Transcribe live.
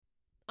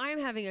I'm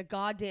having a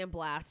goddamn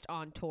blast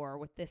on tour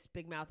with this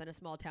Big Mouth in a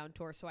Small Town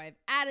tour. So I've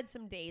added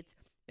some dates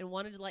and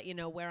wanted to let you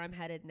know where I'm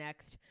headed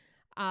next.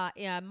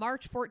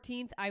 March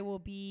 14th, I will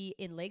be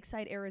in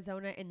Lakeside,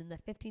 Arizona, and then the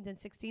 15th and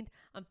 16th,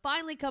 I'm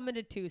finally coming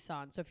to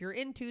Tucson. So if you're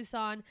in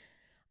Tucson,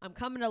 I'm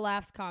coming to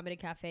Laughs Comedy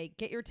Cafe.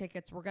 Get your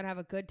tickets. We're going to have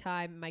a good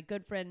time. My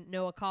good friend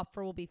Noah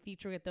Kopfer will be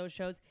featuring at those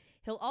shows.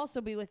 He'll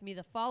also be with me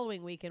the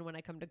following weekend when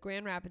I come to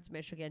Grand Rapids,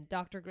 Michigan.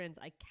 Dr. Grins,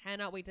 I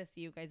cannot wait to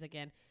see you guys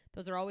again.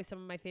 Those are always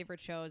some of my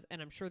favorite shows,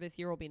 and I'm sure this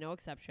year will be no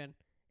exception.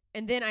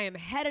 And then I am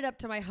headed up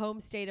to my home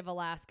state of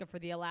Alaska for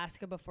the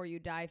Alaska Before You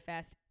Die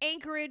Fest.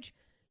 Anchorage,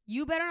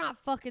 you better not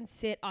fucking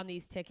sit on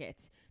these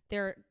tickets.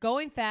 They're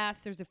going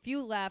fast. There's a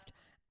few left.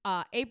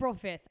 April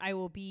 5th, I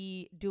will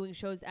be doing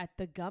shows at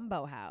the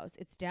Gumbo House.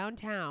 It's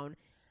downtown.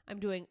 I'm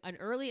doing an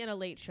early and a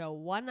late show,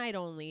 one night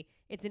only.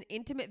 It's an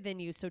intimate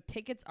venue, so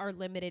tickets are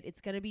limited. It's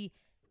going to be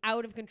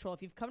out of control.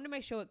 If you've come to my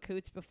show at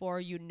Coots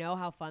before, you know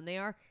how fun they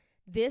are.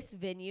 This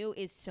venue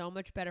is so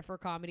much better for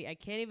comedy. I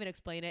can't even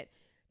explain it.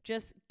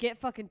 Just get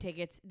fucking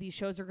tickets. These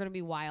shows are going to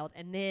be wild.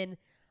 And then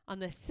on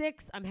the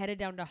 6th, I'm headed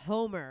down to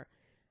Homer,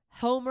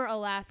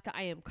 Alaska.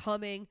 I am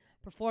coming,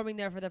 performing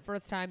there for the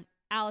first time.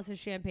 Alice's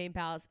Champagne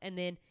Palace, and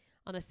then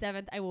on the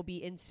 7th, I will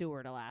be in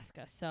Seward,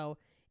 Alaska. So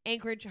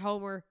Anchorage,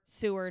 Homer,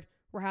 Seward,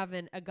 we're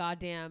having a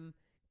goddamn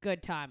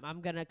good time. I'm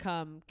going to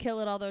come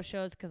kill at all those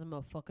shows because I'm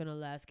a fucking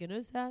Alaskan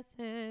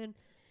assassin.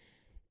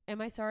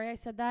 Am I sorry I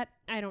said that?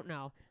 I don't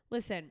know.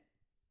 Listen,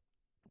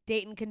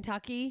 Dayton,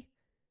 Kentucky,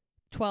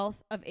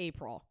 12th of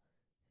April.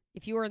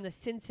 If you are in the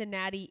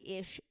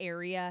Cincinnati-ish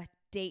area,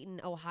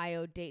 Dayton,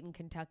 Ohio, Dayton,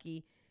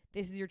 Kentucky,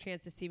 this is your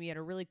chance to see me at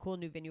a really cool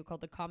new venue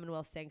called the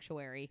Commonwealth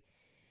Sanctuary.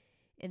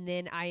 And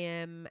then I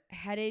am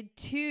headed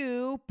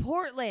to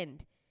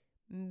Portland.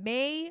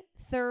 May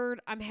 3rd,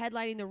 I'm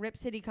headlining the Rip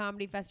City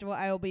Comedy Festival.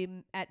 I will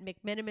be at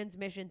McMenamin's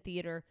Mission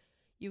Theater.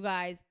 You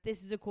guys,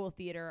 this is a cool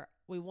theater.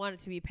 We want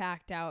it to be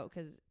packed out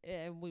because,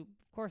 of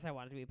course I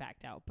want it to be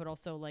packed out. But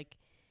also, like,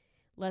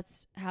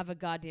 let's have a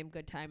goddamn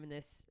good time in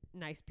this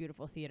nice,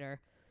 beautiful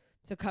theater.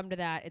 So come to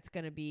that. It's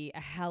going to be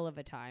a hell of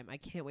a time. I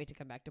can't wait to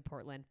come back to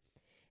Portland.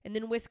 And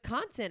then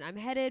Wisconsin, I'm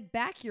headed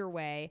back your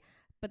way.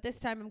 But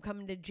this time I'm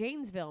coming to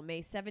Janesville,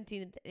 May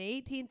 17th and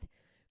 18th,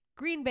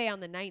 Green Bay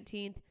on the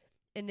 19th,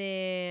 and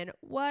then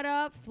what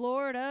up,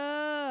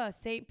 Florida,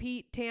 St.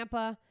 Pete,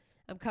 Tampa.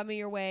 I'm coming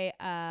your way.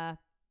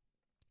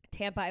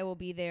 Tampa, I will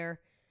be there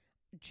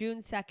June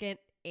 2nd,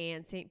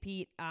 and St.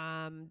 Pete,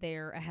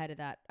 they're ahead of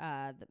that,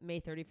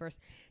 May 31st.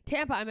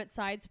 Tampa, I'm at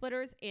Side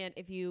Splitters, and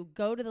if you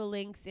go to the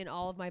links in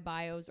all of my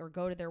bios or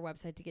go to their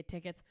website to get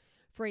tickets,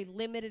 for a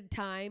limited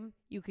time,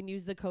 you can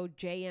use the code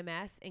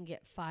JMS and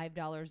get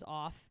 $5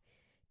 off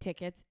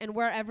tickets. And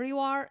wherever you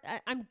are,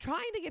 I'm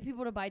trying to get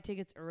people to buy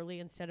tickets early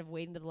instead of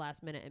waiting to the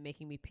last minute and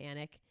making me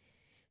panic,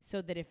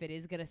 so that if it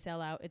is going to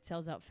sell out, it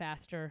sells out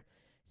faster,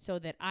 so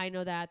that I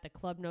know that, the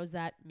club knows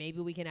that, maybe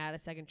we can add a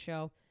second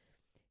show.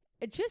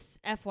 It just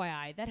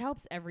FYI, that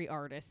helps every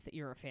artist that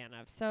you're a fan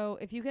of. So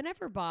if you can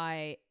ever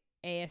buy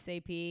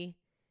ASAP,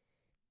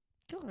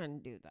 go ahead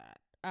and do that.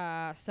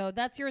 So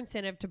that's your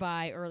incentive to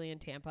buy early in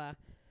Tampa.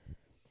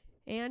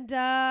 And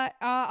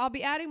I'll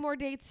be adding more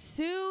dates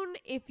soon.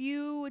 If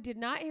you did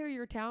not hear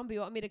your town, but you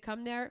want me to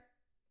come there,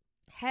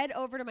 head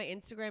over to my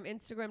Instagram,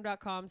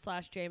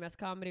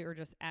 instagram.com/JMScomedy, or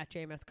just at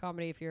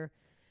JMScomedy if you're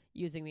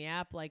using the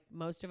app like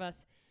most of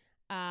us.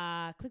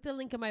 Click the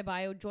link in my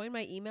bio. Join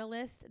my email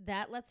list.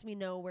 That lets me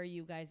know where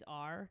you guys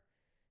are,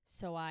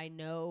 so I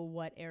know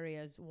what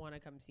areas want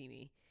to come see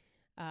me.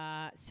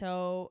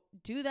 So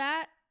do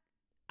that.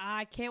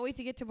 I can't wait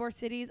to get to more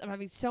cities. I'm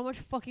having so much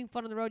fucking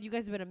fun on the road. You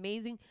guys have been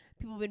amazing.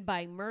 People have been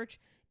buying merch.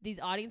 These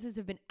audiences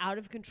have been out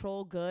of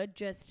control good,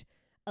 just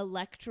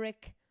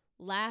electric,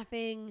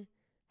 laughing,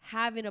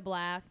 having a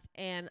blast.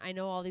 And I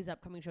know all these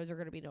upcoming shows are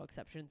going to be no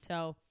exception.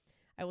 So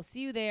I will see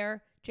you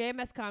there.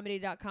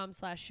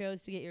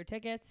 jmscomedy.com/shows to get your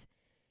tickets.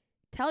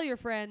 Tell your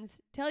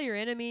friends. Tell your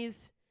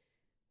enemies.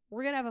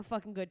 We're going to have a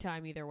fucking good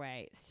time either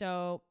way.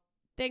 So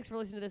thanks for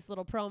listening to this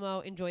little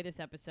promo. Enjoy this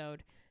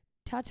episode.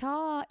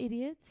 Ta-ta,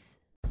 idiots.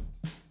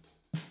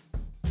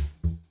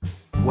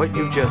 What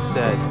you just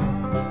said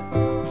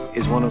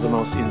is one of the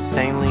most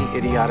insanely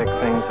idiotic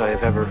things I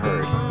have ever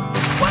heard.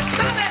 What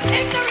kind of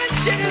ignorant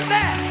shit is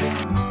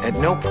that? At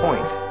no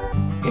point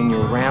in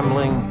your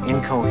rambling,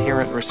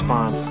 incoherent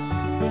response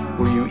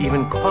were you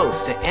even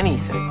close to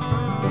anything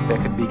that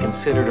could be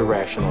considered a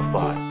rational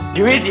thought.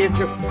 You idiot,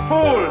 you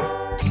fool!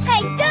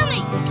 Hey,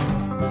 dummy!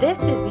 This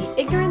is the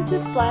Ignorance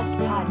is Blessed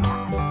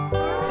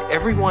podcast.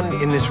 Everyone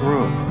in this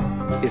room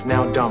is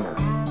now dumber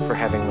for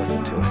having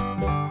listened to it.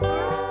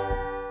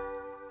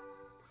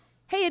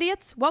 Hey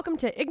idiots, welcome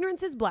to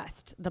Ignorance is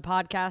Blessed, the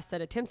podcast that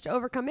attempts to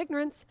overcome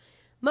ignorance,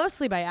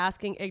 mostly by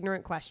asking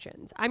ignorant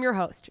questions. I'm your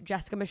host,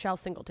 Jessica Michelle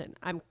Singleton.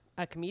 I'm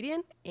a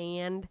comedian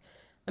and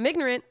I'm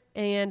ignorant,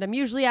 and I'm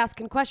usually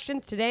asking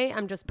questions. Today,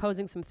 I'm just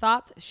posing some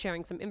thoughts,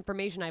 sharing some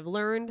information I've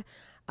learned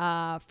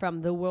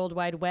from the World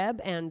Wide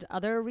Web and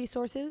other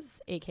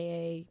resources,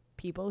 aka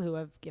people who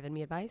have given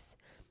me advice,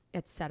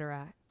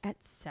 etc.,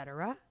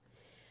 etc.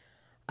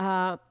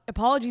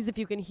 Apologies if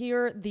you can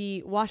hear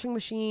the washing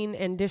machine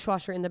and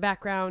dishwasher in the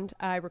background.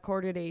 I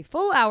recorded a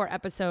full hour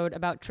episode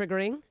about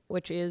triggering,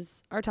 which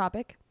is our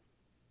topic,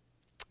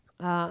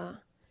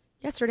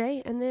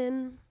 yesterday, and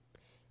then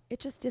it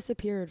just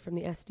disappeared from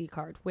the SD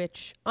card,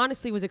 which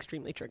honestly was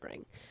extremely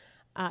triggering.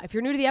 If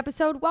you're new to the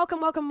episode,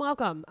 welcome.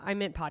 I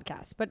meant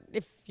podcast, but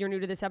if you're new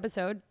to this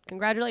episode,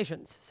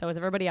 congratulations. So is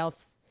everybody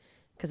else,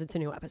 because it's a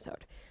new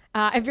episode.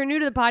 If you're new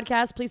to the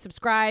podcast, please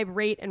subscribe,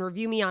 rate, and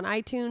review me on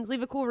iTunes.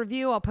 Leave a cool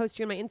review. I'll post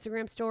you on my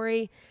Instagram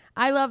story.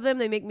 I love them.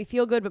 They make me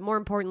feel good, but more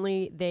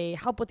importantly, they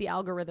help with the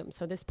algorithm.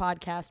 So this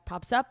podcast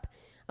pops up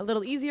a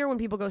little easier when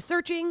people go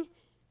searching,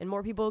 and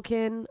more people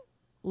can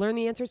learn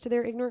the answers to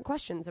their ignorant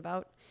questions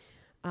about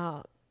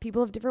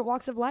people of different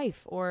walks of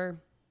life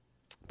or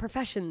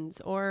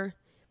professions or,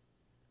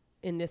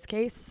 in this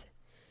case,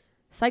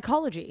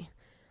 psychology.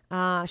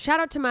 Shout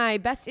out to my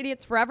best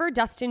idiots forever,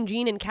 Dustin,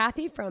 Jean, and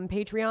Kathy from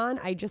Patreon.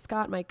 I just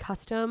got my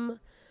custom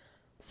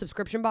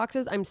subscription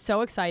boxes. I'm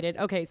so excited.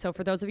 Okay, so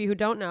for those of you who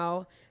don't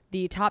know,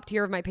 the top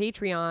tier of my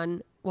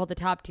Patreon, well, the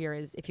top tier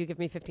is if you give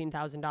me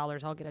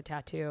 $15,000, I'll get a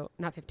tattoo.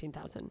 Not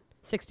 15,000,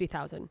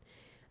 60,000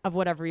 of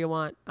whatever you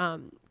want,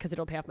 because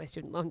it'll pay off my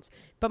student loans.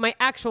 But my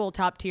actual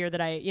top tier that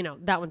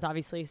that one's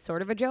obviously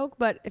sort of a joke.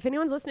 But if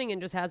anyone's listening and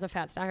just has a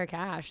fat stack of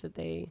cash that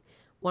they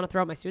want to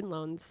throw at my student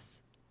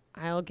loans,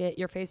 I'll get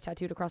your face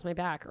tattooed across my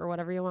back or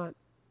whatever you want.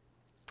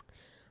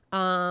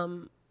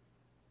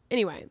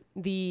 Anyway,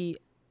 the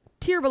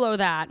tier below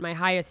that, my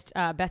highest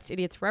Best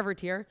Idiots Forever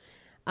tier,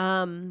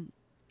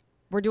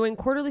 we're doing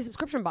quarterly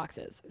subscription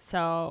boxes.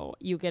 So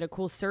you get a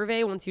cool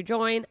survey once you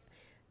join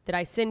that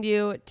I send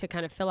you to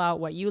kind of fill out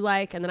what you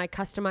like. And then I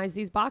customize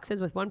these boxes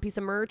with one piece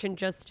of merch and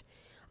just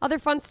other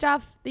fun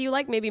stuff that you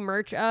like. Maybe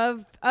merch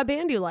of a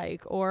band you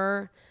like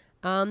or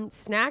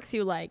snacks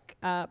you like,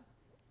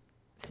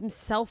 some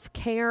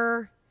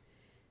self-care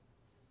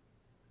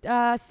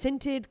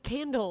scented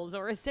candles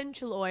or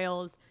essential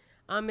oils.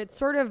 It's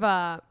sort of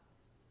a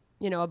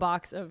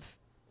box of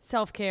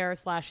self-care /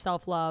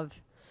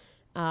 self-love.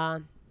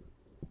 I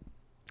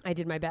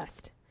did my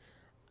best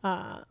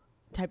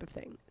type of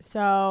thing.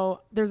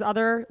 So there's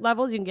other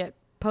levels. You can get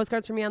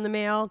postcards from me on the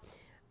mail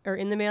or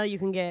in the mail. You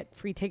can get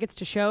free tickets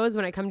to shows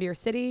when I come to your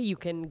city. You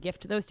can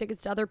gift those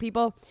tickets to other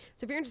people.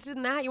 So if you're interested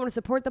in that, you want to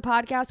support the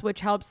podcast,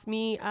 which helps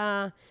me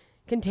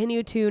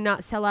continue to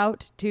not sell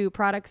out to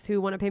products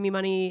who want to pay me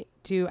money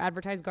to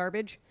advertise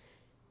garbage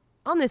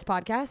on this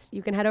podcast,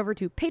 you can head over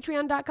to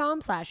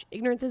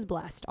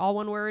patreon.com/ignoranceisblessed. All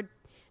one word,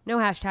 no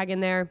hashtag in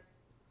there.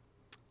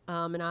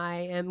 And I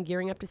am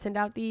gearing up to send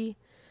out the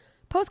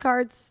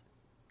postcards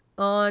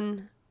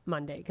on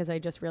Monday because I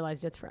just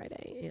realized it's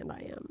Friday and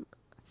I am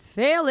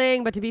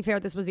failing. But to be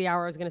fair, this was the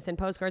hour I was going to send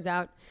postcards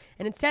out.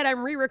 And instead,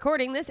 I'm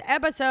re-recording this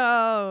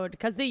episode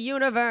because the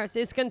universe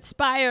is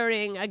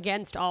conspiring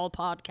against all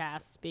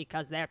podcasts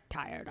because they're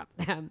tired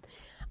of them.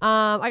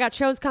 I got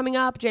shows coming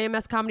up,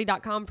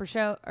 jmscomedy.com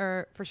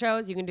for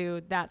shows. You can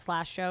do that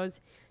 /shows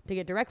to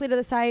get directly to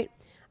the site.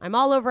 I'm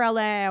all over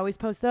LA. I always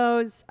post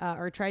those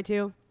or try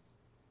to.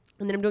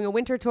 And then I'm doing a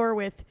winter tour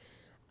with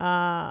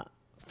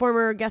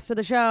former guest of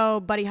the show,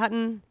 Buddy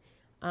Hutton.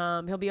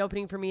 He'll be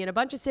opening for me in a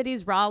bunch of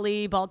cities: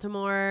 Raleigh,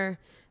 Baltimore,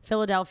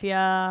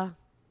 Philadelphia,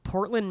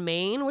 Portland,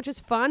 Maine, which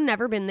is fun.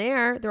 Never been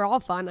there. They're all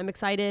fun. I'm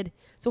excited.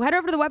 So head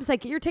over to the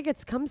website, get your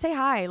tickets, come say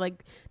hi.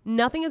 Like,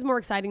 nothing is more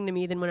exciting to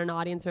me than when an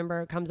audience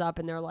member comes up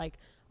and they're like,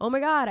 oh my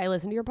God, I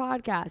listened to your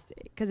podcast.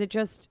 Because it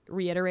just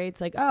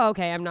reiterates like, oh,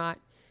 okay, I'm not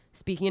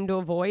speaking into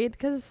a void,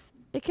 because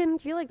it can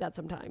feel like that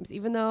sometimes,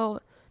 even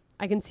though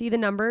I can see the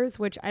numbers,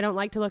 which I don't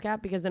like to look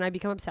at because then I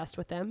become obsessed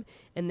with them.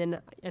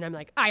 And I'm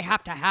like, I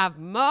have to have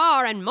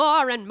more and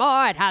more and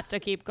more. It has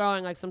to keep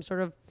growing like some sort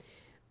of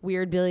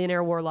weird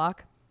billionaire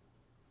warlock.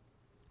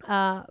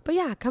 But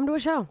yeah, come to a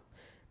show.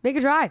 Make a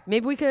drive.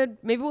 Maybe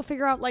we'll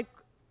figure out like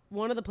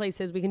one of the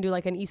places we can do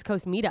like an East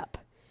Coast meetup.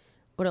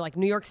 What, like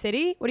New York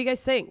City? What do you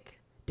guys think?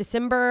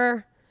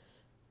 December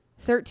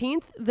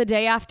 13th, the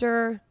day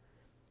after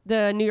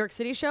the New York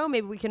City show.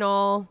 Maybe we can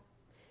all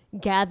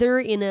gather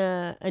in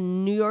a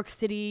New York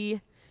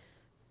City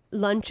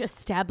lunch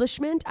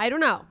establishment. I don't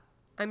know.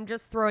 I'm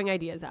just throwing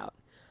ideas out.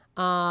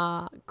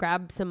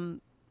 Grab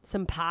some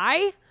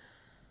pie.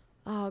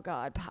 Oh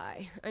God,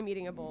 pie. I'm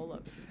eating a bowl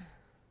of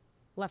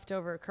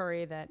leftover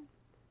curry that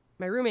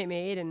my roommate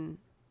made, and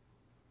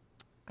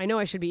I know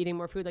I should be eating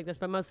more food like this,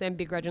 but mostly I'm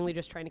begrudgingly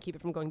just trying to keep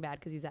it from going bad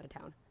because he's out of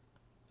town.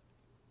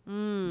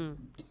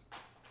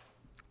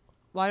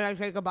 Why did I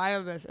take a bite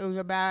of this? It was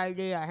a bad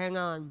idea. Hang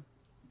on.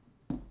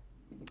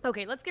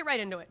 Okay, let's get right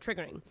into it.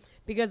 Triggering.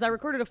 Because I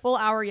recorded a full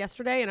hour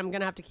yesterday, and I'm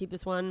going to have to keep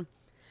this one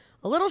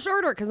a little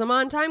shorter because I'm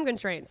on time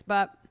constraints.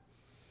 But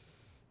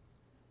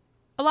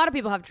a lot of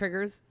people have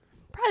triggers.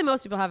 Probably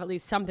most people have at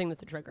least something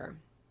that's a trigger.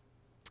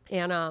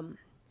 And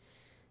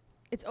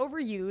it's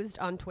overused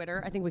on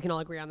Twitter. I think we can all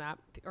agree on that.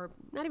 Or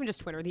not even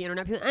just Twitter, the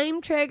internet.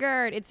 I'm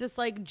triggered. It's this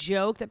like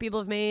joke that people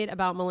have made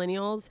about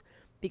millennials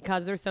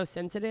because they're so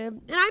sensitive.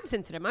 And I'm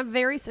sensitive. I'm a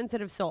very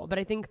sensitive soul. But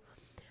I think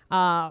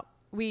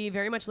we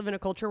very much live in a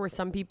culture where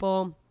some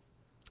people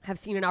have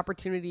seen an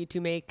opportunity to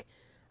make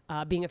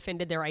being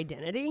offended their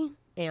identity.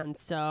 And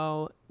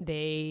so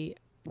they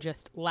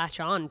just latch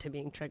on to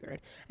being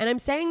triggered. And I'm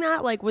saying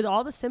that like with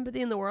all the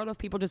sympathy in the world of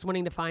people just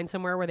wanting to find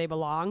somewhere where they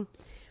belong.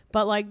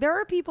 But like there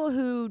are people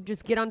who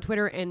just get on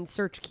Twitter and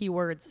search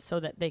keywords so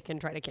that they can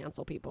try to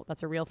cancel people.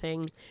 That's a real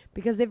thing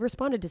because they've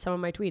responded to some of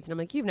my tweets. And I'm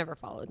like, you've never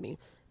followed me.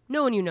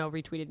 No one you know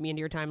retweeted me into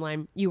your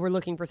timeline. You were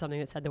looking for something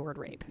that said the word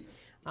rape.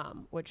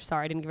 Which,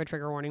 sorry, I didn't give a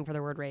trigger warning for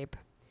the word rape.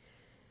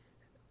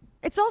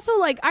 It's also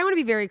like, I want to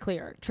be very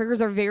clear.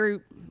 Triggers are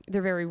they're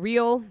very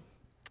real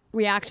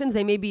reactions.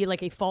 They may be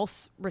like a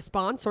false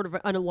response, sort of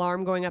an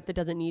alarm going up that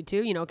doesn't need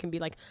to. You know, it can be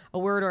like a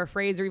word or a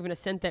phrase or even a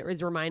scent that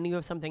is reminding you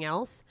of something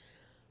else.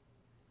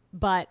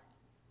 But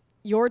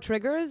your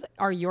triggers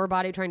are your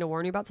body trying to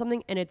warn you about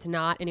something, and it's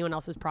not anyone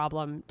else's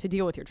problem to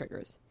deal with your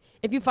triggers.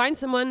 If you find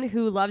someone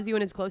who loves you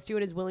and is close to you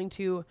and is willing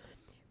to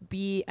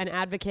be an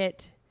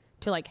advocate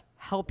to like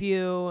help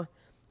you,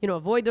 you know,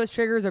 avoid those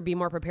triggers or be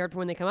more prepared for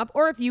when they come up,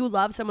 or if you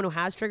love someone who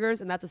has triggers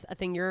and that's a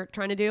thing you're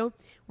trying to do,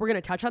 we're going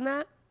to touch on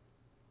that.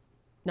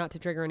 Not to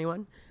trigger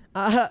anyone.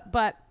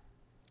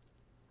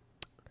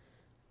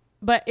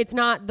 But it's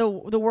not, the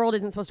world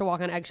isn't supposed to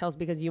walk on eggshells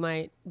because you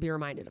might be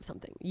reminded of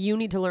something. You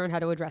need to learn how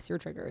to address your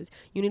triggers.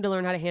 You need to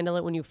learn how to handle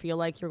it when you feel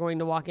like you're going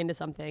to walk into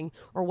something,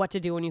 or what to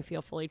do when you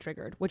feel fully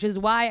triggered, which is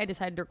why I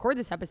decided to record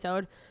this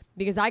episode,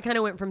 because I kind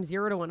of went from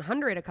 0 to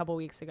 100 a couple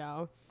weeks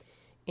ago.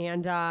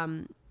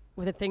 And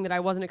with a thing that I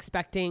wasn't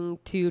expecting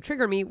to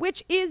trigger me,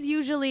 which is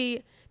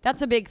usually,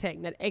 that's a big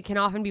thing, that it can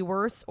often be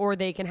worse, or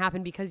they can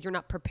happen because you're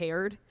not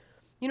prepared.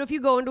 You know, if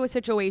you go into a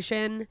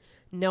situation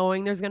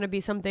knowing there's going to be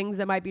some things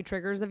that might be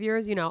triggers of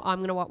yours, you know, I'm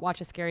going to watch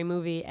a scary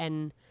movie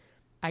and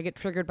I get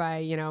triggered by,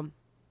 you know,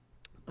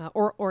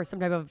 or some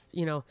type of,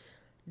 you know,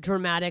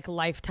 dramatic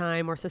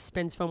Lifetime or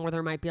suspense film where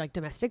there might be like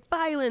domestic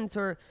violence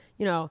or,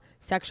 you know,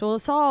 sexual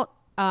assault.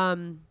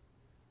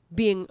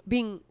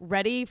 Being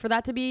ready for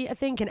that to be a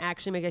thing can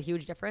actually make a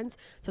huge difference.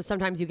 So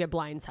sometimes you get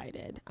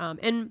blindsided.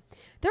 And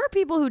there are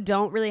people who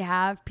don't really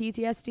have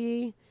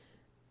PTSD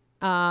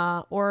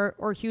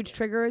or huge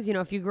triggers. You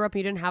know, if you grew up and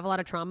you didn't have a lot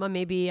of trauma,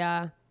 maybe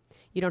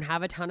you don't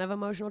have a ton of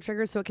emotional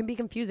triggers. So it can be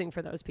confusing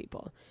for those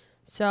people.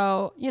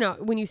 So, you know,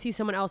 when you see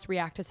someone else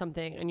react to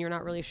something and you're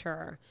not really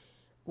sure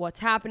what's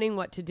happening,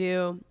 what to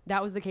do,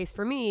 that was the case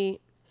for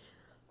me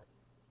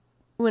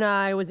when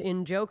I was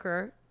in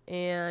Joker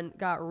and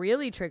got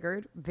really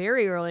triggered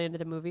very early into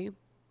the movie.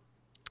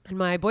 And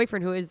my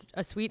boyfriend, who is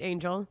a sweet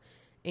angel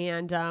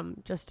and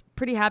just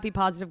pretty happy,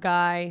 positive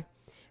guy,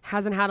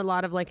 hasn't had a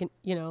lot of like,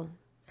 you know,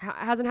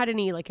 hasn't had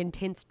any like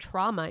intense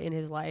trauma in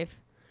his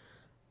life,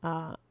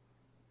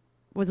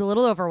 was a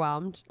little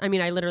overwhelmed. I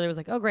mean, I literally was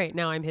like, oh great,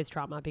 now I'm his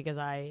trauma because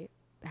I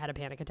had a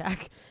panic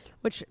attack,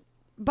 which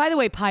by the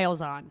way,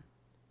 piles on.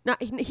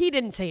 Not, he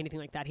didn't say anything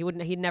like that.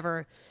 He'd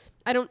never,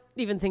 I don't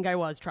even think I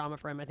was trauma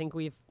for him. I think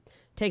we've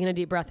taken a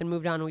deep breath and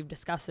moved on and we've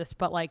discussed this,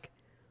 but like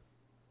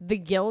the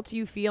guilt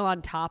you feel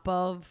on top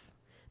of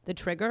the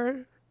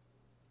trigger,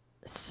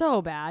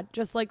 so bad.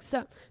 Just like,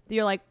 so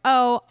you're like,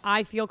 oh,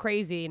 I feel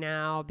crazy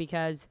now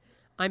because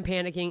I'm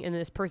panicking, and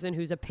this person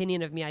whose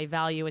opinion of me I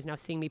value is now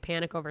seeing me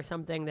panic over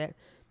something that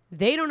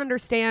they don't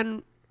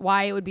understand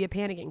why it would be a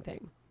panicking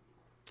thing.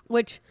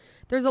 Which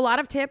there's a lot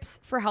of tips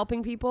for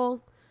helping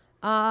people.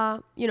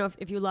 You know,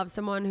 if you love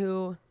someone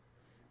who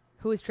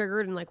is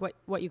triggered, and like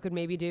what you could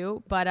maybe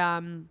do, but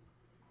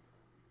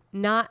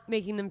not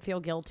making them feel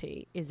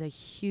guilty is a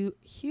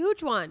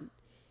huge one.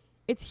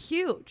 It's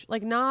huge.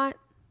 Like not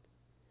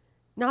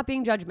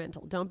being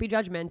judgmental. Don't be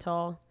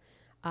judgmental.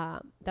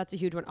 That's a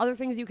huge one. Other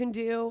things you can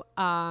do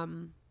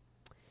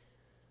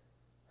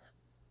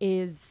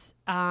is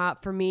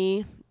for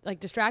me, like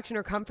distraction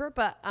or comfort,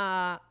 but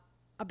a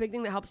big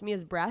thing that helps me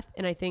is breath.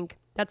 And I think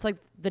that's like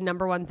the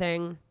number one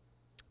thing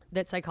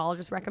that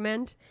psychologists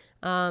recommend,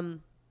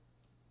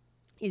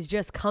 is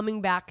just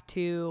coming back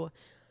to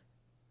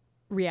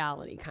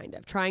reality, kind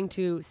of trying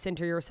to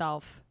center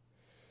yourself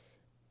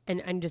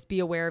and just be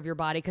aware of your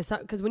body.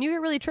 Because when you get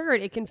really triggered,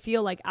 it can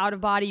feel like out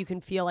of body. You can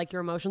feel like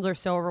your emotions are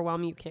so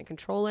overwhelming you can't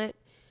control it.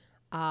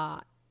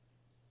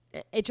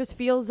 It just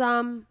feels,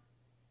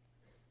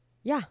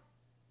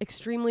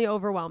 extremely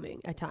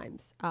overwhelming at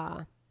times.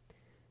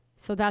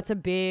 So that's a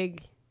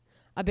big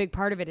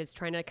part of it, is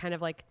trying to kind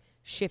of like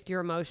shift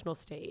your emotional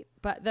state.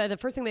 But the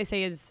first thing they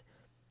say is,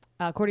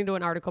 according to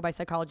an article by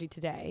Psychology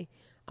Today,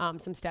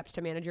 some steps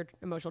to manage your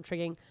emotional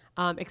triggering,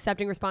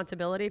 accepting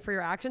responsibility for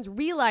your actions,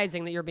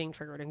 realizing that you're being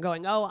triggered and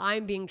going, oh,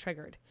 I'm being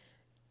triggered.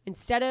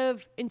 Instead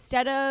of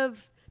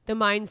the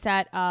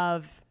mindset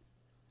of,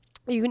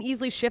 you can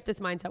easily shift this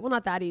mindset. Well,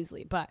 not that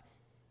easily, but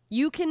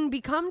you can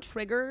become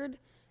triggered,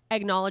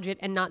 acknowledge it,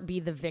 and not be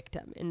the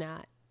victim in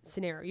that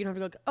scenario. You don't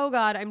have to go, oh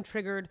God, I'm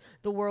triggered.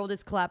 The world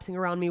is collapsing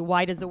around me.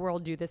 Why does the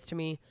world do this to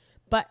me?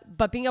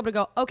 But being able to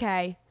go,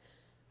 okay,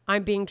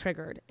 I'm being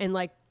triggered, and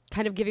like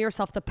kind of giving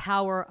yourself the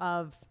power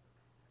of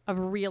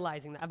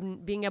realizing that,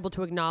 of being able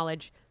to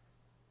acknowledge,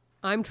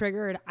 I'm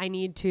triggered. I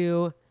need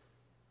to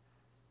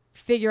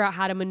figure out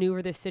how to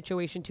maneuver this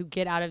situation to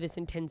get out of this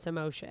intense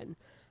emotion,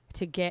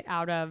 to get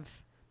out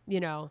of, you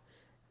know,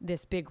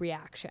 this big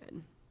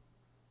reaction.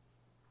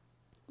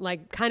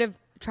 like kind of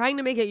trying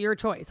to make it your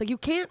choice. Like you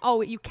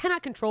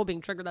cannot control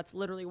being triggered. That's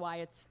literally why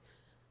it's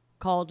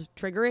called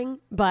triggering,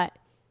 but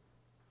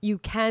you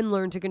can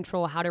learn to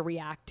control how to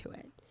react to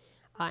it.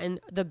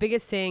 And the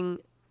biggest thing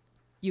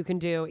you can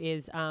do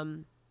is,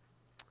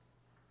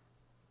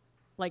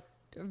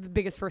 the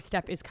biggest first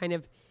step is kind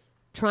of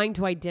trying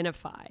to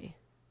identify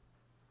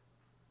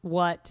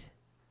what,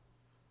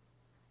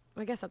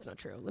 I guess that's not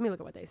true. Let me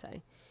look at what they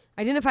say.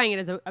 Identifying it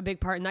is a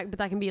big part, but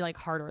that can be like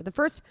harder. The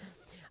first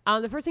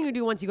thing you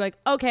do once you go like,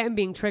 okay, I'm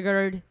being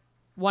triggered.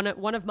 One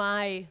of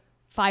my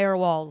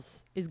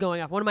firewalls is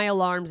going off. One of my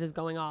alarms is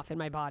going off in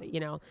my body,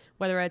 you know,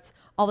 whether it's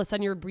all of a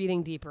sudden you're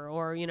breathing deeper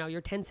or, you know, you're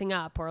tensing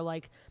up or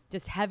like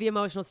just heavy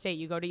emotional state.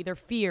 You go to either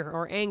fear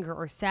or anger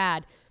or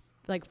sad,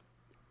 like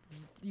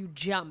you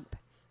jump.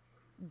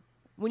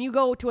 When you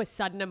go to a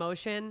sudden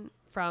emotion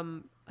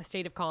from a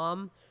state of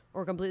calm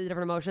or a completely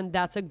different emotion,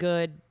 that's a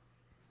good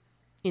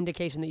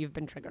indication that you've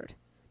been triggered.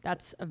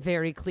 That's a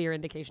very clear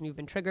indication you've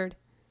been triggered.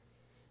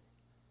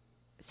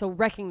 So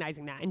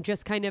recognizing that and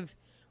just kind of,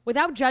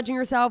 without judging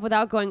yourself,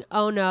 without going,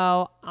 oh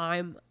no,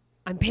 I'm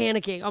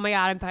panicking. Oh my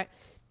God,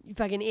 you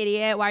fucking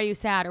idiot. Why are you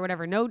sad or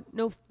whatever? No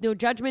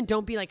judgment.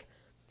 Don't be like,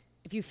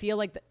 if you feel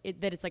like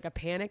that it's like a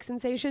panic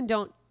sensation,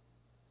 don't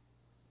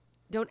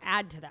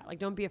add to that. Like,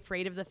 don't be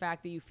afraid of the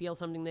fact that you feel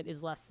something that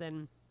is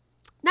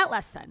not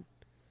less than.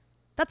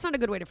 That's not a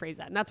good way to phrase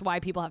that. And that's why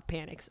people have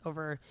panics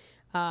over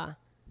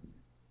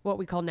what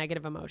we call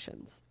negative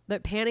emotions.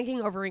 That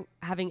panicking over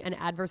having an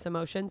adverse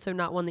emotion, so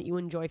not one that you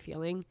enjoy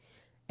feeling,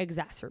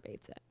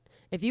 exacerbates it.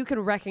 If you can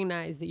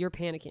recognize that you're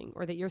panicking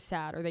or that you're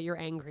sad or that you're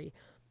angry,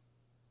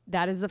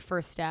 that is the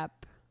first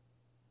step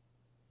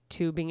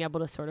to being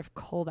able to sort of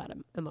cull that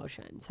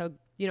emotion. So,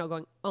 you know,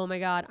 going, oh my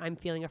God, I'm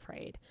feeling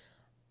afraid.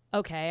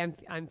 Okay,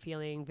 I'm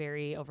feeling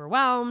very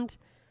overwhelmed.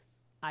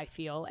 I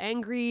feel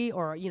angry,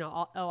 or, you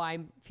know, I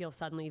feel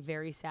suddenly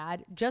very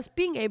sad. Just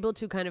being able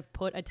to kind of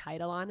put a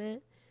title on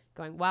it,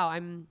 going, wow,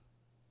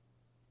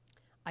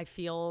 I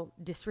feel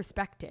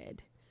disrespected.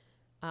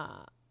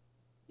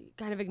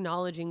 Kind of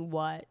acknowledging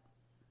what,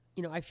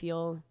 you know, I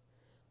feel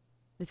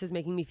this is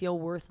making me feel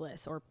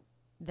worthless or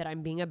that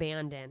I'm being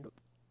abandoned.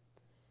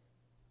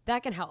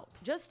 That can help.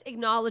 Just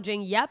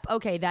acknowledging, yep,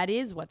 okay, that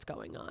is what's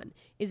going on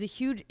is a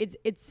huge,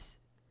 it's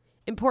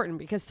important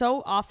because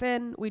so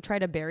often we try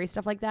to bury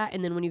stuff like that.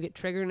 And then when you get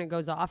triggered and it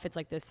goes off, it's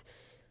like this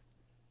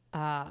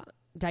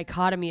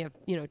dichotomy of,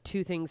 you know,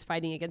 two things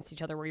fighting against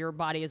each other where your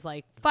body is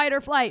like, fight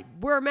or flight,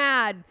 we're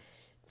mad,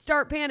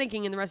 start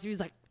panicking. And the rest of you is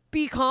like,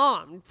 be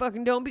calm,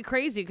 fucking don't be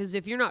crazy. Because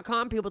if you're not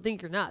calm, people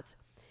think you're nuts.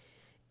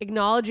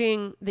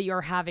 Acknowledging that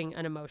you're having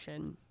an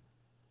emotion,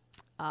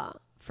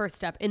 first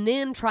step. And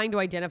then trying to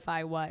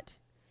identify what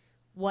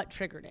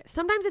triggered it.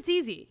 Sometimes it's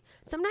easy.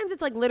 Sometimes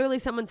it's like literally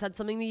someone said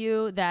something to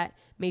you that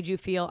made you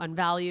feel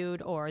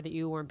unvalued or that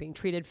you weren't being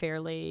treated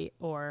fairly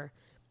or,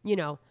 you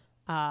know,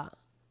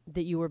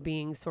 that you were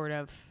being sort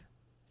of,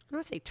 I don't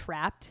want to say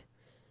trapped,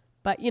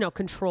 but, you know,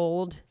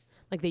 controlled,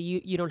 like that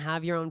you don't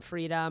have your own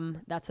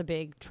freedom. That's a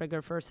big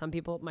trigger for some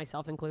people,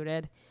 myself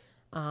included.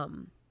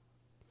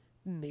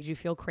 Made you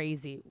feel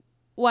crazy,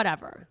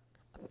 whatever.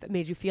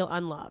 Made you feel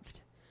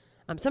unloved.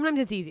 Sometimes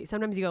it's easy.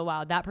 Sometimes you go,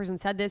 wow, that person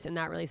said this and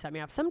that really set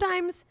me off.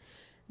 Sometimes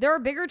there are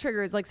bigger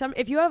triggers. Like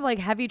if you have like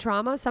heavy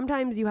trauma,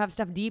 sometimes you have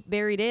stuff deep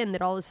buried in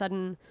that all of a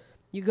sudden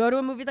you go to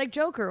a movie like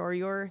Joker or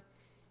you're,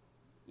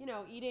 you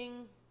know,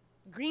 eating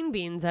green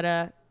beans at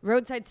a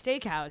roadside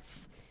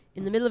steakhouse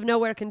in the middle of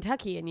nowhere,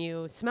 Kentucky, and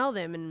you smell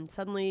them and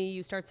suddenly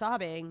you start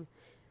sobbing.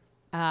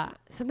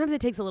 Sometimes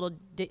it takes a little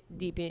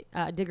digging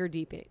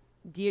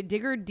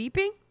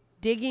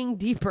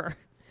deeper.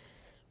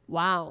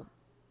 Wow.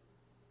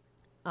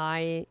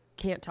 I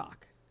can't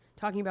talk.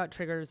 Talking about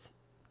triggers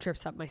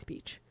trips up my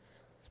speech.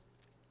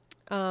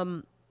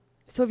 So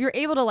if you're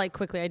able to like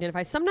quickly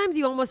identify, sometimes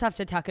you almost have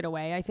to tuck it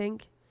away, I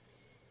think,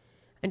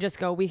 and just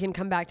go, we can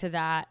come back to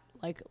that.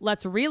 Like,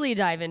 let's really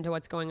dive into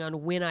what's going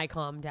on when I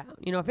calm down.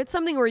 You know, if it's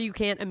something where you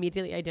can't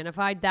immediately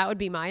identify, that would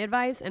be my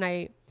advice. And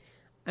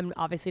I'm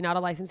obviously not a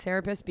licensed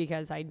therapist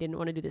because I didn't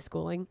want to do the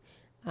schooling.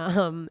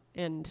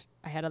 And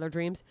I had other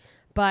dreams,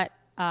 but,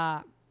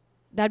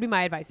 that'd be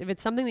my advice. If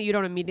it's something that you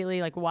don't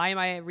immediately like, why am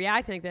I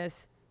reacting like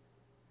this?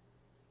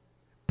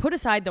 Put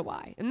aside the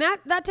why. And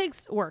that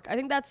takes work. I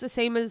think that's the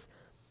same as,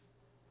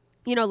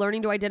 you know,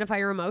 learning to identify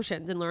your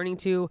emotions and learning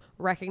to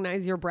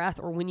recognize your breath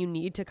or when you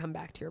need to come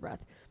back to your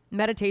breath.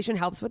 Meditation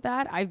helps with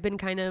that. I've been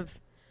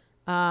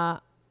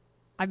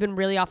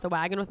really off the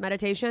wagon with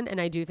meditation.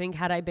 And I do think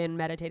had I been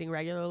meditating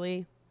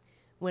regularly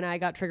when I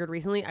got triggered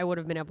recently, I would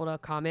have been able to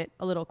calm it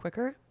a little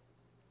quicker.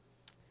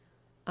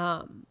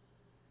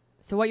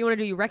 So what you want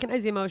to do, you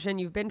recognize the emotion,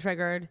 you've been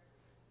triggered.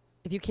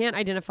 If you can't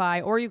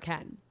identify, or you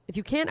can. If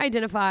you can't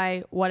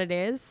identify what it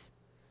is,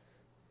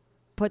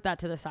 put that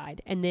to the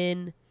side and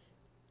then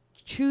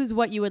choose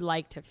what you would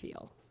like to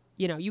feel.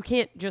 You know, you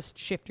can't just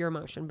shift your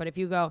emotion, but if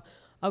you go,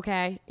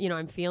 okay, you know,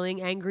 I'm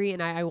feeling angry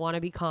and I want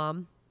to be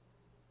calm.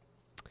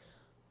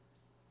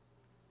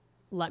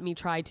 Let me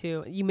try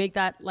to, you make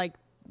that like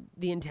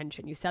the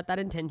intention. You set that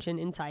intention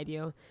inside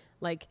you.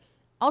 Like,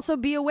 also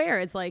be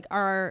aware is like,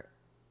 are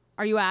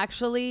you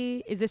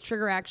actually, is this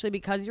trigger actually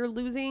because you're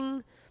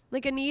losing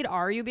like a need?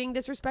 Are you being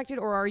disrespected,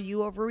 or are you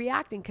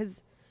overreacting?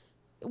 Because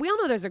we all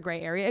know there's a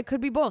gray area. It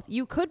could be both.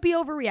 You could be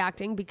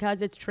overreacting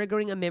because it's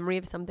triggering a memory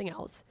of something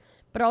else.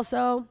 But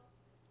also,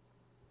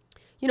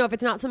 you know, if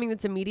it's not something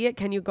that's immediate,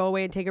 can you go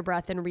away and take a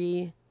breath and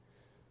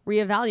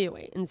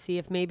reevaluate and see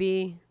if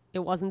maybe it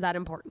wasn't that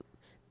important?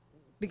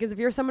 Because if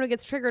you're someone who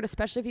gets triggered,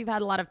 especially if you've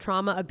had a lot of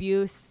trauma,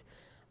 abuse,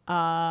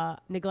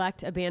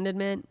 neglect,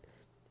 abandonment,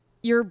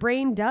 your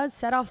brain does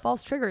set off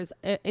false triggers.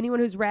 Anyone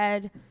who's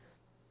read,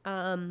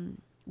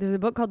 there's a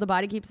book called The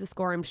Body Keeps the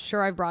Score. I'm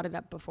sure I've brought it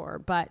up before,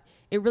 but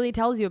it really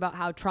tells you about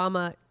how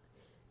trauma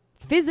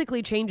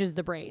physically changes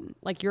the brain.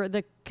 Like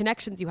the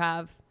connections you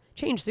have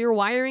change. So your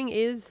wiring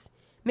is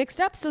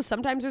mixed up. So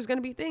sometimes there's going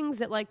to be things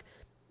that like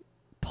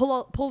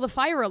pull the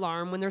fire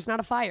alarm when there's not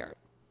a fire.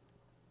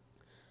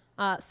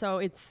 So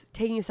it's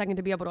taking a second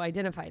to be able to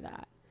identify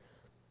that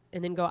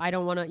and then go, I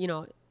don't want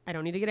to, I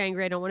don't need to get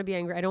angry. I don't want to be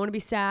angry. I don't want to be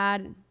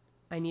sad.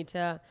 I need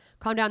to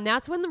calm down.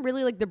 That's when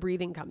the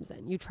breathing comes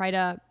in. You try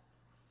to,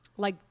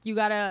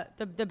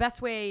 the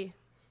best way,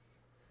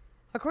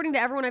 according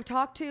to everyone I've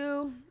talked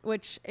to,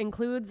 which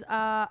includes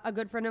a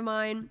good friend of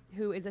mine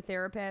who is a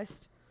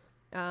therapist,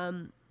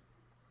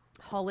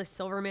 Hollis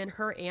Silverman,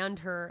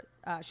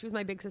 she was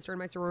my big sister in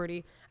my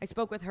sorority. I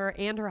spoke with her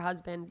and her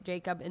husband,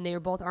 Jacob, and they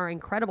both are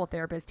incredible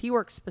therapists. He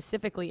works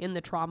specifically in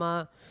the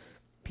trauma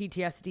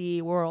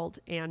PTSD world.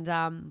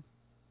 And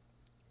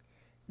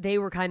they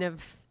were kind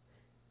of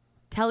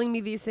telling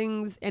me these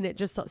things, and it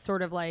just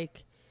sort of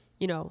like,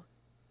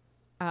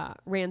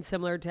 ran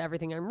similar to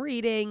everything I'm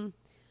reading.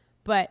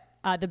 But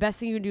the best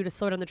thing you can do to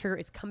slow down the trigger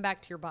is come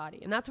back to your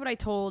body. And that's what I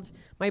told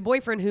my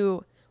boyfriend,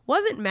 who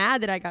wasn't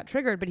mad that I got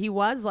triggered, but he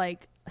was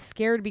like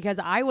scared because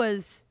I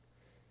was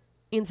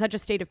in such a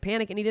state of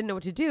panic and he didn't know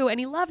what to do, and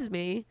he loves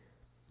me.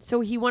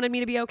 So he wanted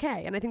me to be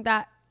okay. And I think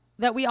that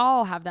we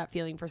all have that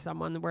feeling for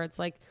someone where it's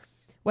like,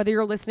 whether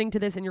you're listening to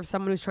this and you're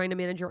someone who's trying to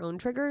manage your own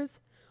triggers,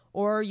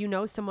 or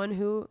someone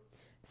who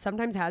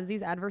sometimes has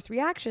these adverse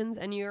reactions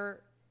and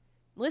you're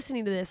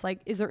listening to this, like,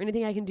 is there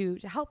anything I can do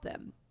to help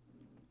them?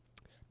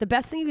 The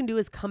best thing you can do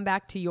is come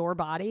back to your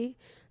body.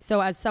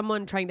 So as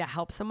someone trying to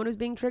help someone who's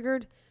being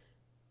triggered,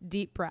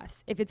 deep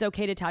breaths. If it's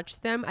okay to touch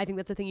them, I think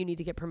that's the thing you need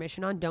to get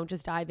permission on. Don't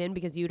just dive in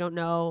because you don't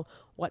know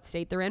what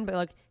state they're in. But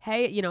like,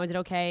 hey, is it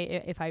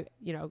okay if I,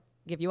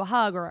 give you a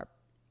hug, or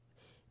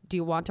do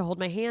you want to hold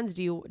my hands?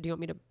 Do you want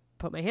me to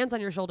put my hands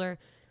on your shoulder?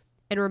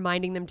 And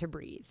reminding them to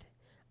breathe.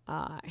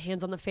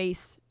 Hands on the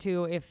face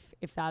too,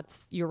 if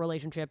that's your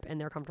relationship and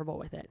they're comfortable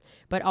with it.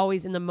 But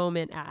always in the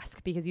moment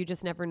ask, because you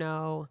just never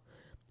know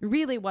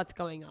really what's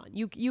going on.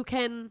 You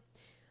can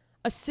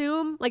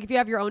assume, like if you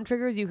have your own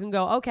triggers, you can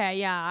go, okay,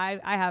 yeah,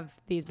 I have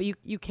these, but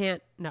you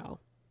can't know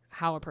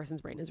how a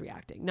person's brain is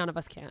reacting. None of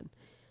us can.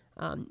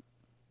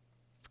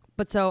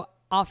 But so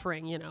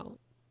offering, do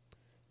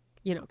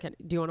you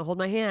want to hold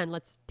my hand?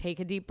 Let's take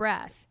a deep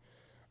breath.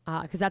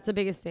 Because that's the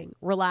biggest thing.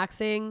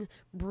 Relaxing,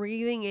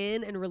 breathing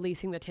in, and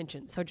releasing the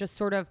tension. So just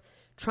sort of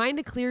trying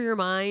to clear your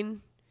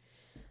mind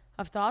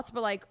of thoughts,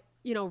 but like,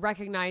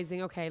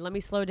 recognizing, okay, let me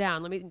slow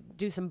down. Let me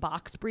do some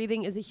box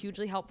breathing is a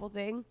hugely helpful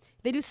thing.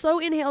 They do slow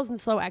inhales and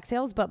slow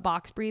exhales, but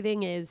box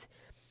breathing is,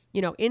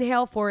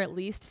 inhale for at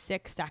least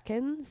 6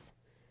 seconds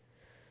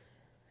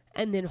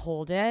and then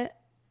hold it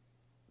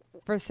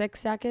for 6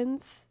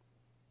 seconds.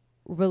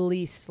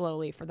 Release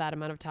slowly for that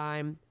amount of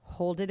time.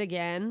 Hold it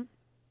again.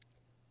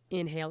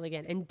 Inhale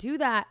again, and do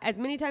that as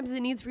many times as it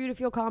needs for you to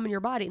feel calm in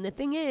your body. And the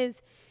thing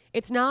is,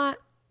 it's not,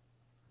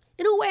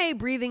 in a way,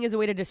 breathing is a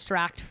way to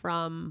distract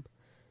from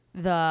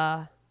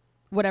the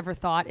whatever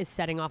thought is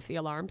setting off the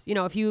alarms.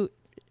 If you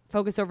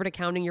focus over to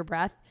counting your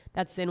breath,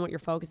 that's then what you're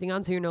focusing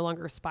on. So you're no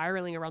longer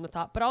spiraling around the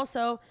thought, but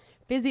also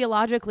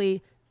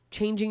physiologically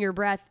changing your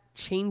breath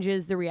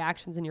changes the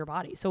reactions in your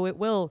body. So it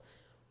will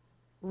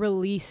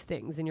release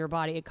things in your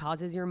body. It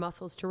causes your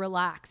muscles to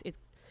relax.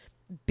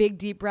 Big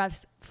deep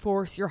breaths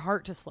force your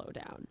heart to slow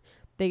down.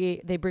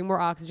 They bring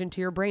more oxygen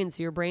to your brain,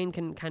 so your brain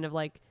can kind of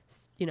like,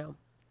 I don't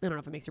know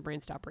if it makes your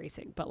brain stop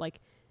racing, but like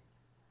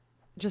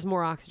just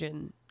more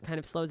oxygen kind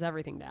of slows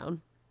everything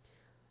down.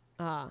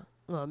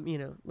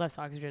 Less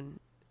oxygen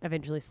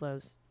eventually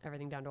slows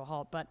everything down to a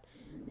halt. But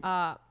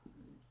and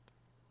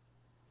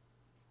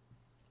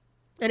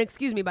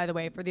excuse me, by the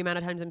way, for the amount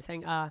of times I'm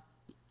saying I'm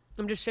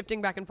just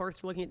shifting back and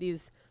forth to looking at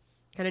these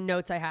kind of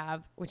notes I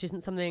have, which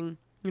isn't something.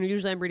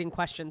 Usually I'm reading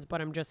questions, but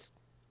I'm just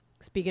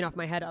speaking off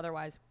my head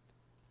otherwise.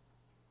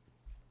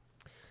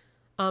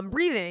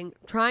 Breathing,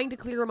 trying to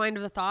clear your mind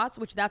of the thoughts,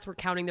 which that's where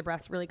counting the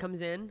breaths really comes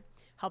in.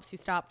 Helps you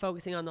stop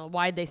focusing on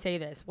why'd they say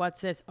this?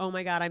 What's this? Oh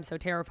my God, I'm so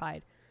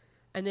terrified.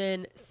 And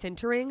then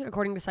centering,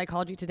 according to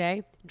Psychology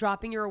Today,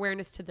 dropping your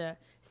awareness to the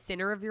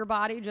center of your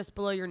body, just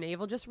below your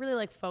navel, just really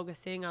like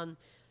focusing on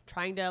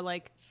trying to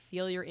like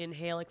feel your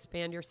inhale,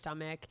 expand your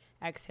stomach,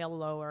 exhale,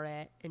 lower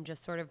it, and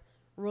just sort of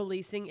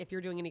releasing if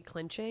you're doing any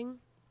clenching.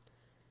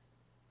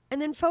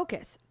 And then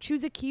focus.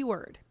 Choose a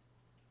keyword.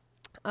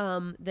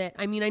 That,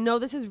 I mean, I know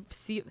this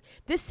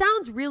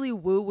sounds really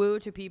woo-woo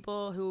to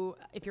people who,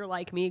 if you're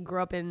like me,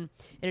 grew up in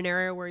an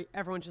area where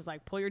everyone's just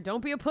like,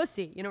 don't be a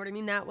pussy. You know what I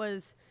mean? That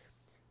was,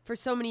 for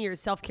so many years,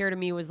 self-care to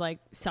me was like,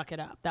 suck it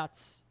up.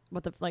 That's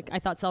what I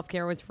thought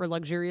self-care was for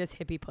luxurious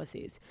hippie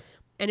pussies.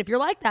 And if you're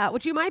like that,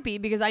 which you might be,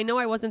 because I know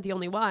I wasn't the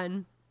only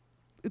one,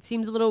 it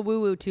seems a little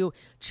woo-woo to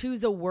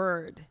choose a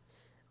word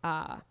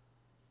that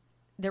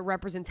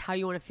represents how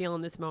you want to feel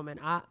in this moment,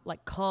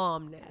 like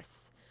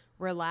calmness,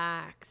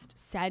 relaxed,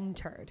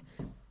 centered.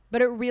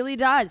 But it really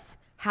does.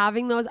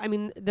 Having those, I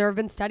mean, there have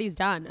been studies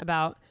done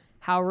about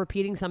how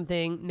repeating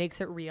something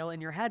makes it real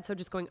in your head. So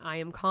just going, I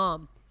am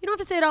calm. You don't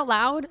have to say it out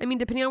loud. I mean,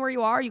 depending on where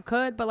you are, you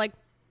could, but like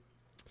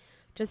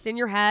just in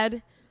your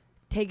head,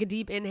 take a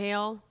deep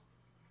inhale,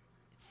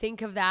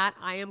 think of that,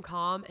 I am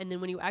calm. And then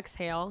when you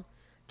exhale,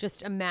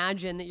 just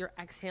imagine that you're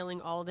exhaling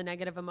all the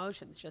negative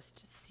emotions. Just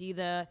see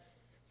the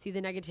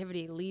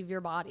negativity leave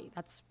your body.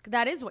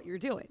 That is what you're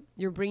doing.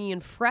 You're bringing in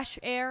fresh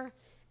air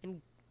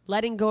and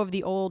letting go of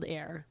the old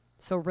air.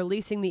 So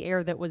releasing the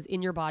air that was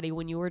in your body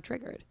when you were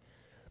triggered.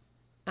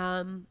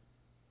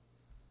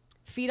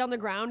 Feet on the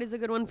ground is a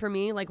good one for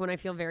me. Like when I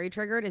feel very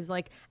triggered is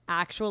like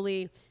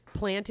actually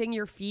planting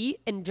your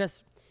feet and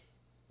just,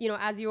 you know,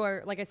 as you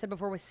are, like I said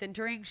before, with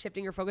centering,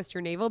 shifting your focus to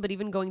your navel, but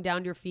even going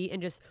down to your feet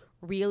and just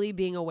really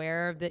being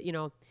aware of that, you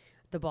know,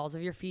 the balls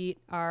of your feet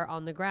are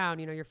on the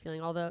ground. You know, you're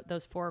feeling all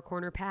those four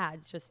corner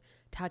pads, just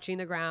touching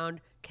the ground,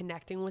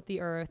 connecting with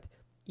the earth.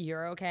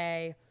 You're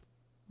okay.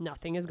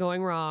 Nothing is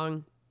going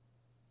wrong.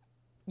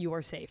 You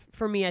are safe.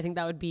 For me, I think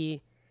that would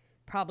be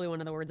probably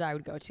one of the words I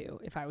would go to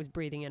if I was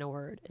breathing in a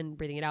word and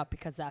breathing it out,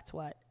 because that's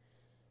what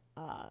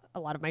a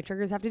lot of my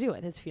triggers have to do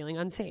with, is feeling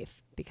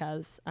unsafe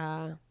because,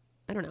 I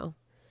don't know,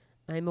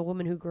 I'm a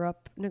woman who grew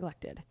up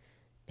neglected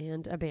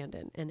and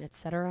abandoned and et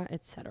cetera,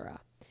 et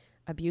cetera.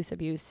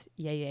 Abuse,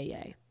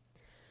 yay.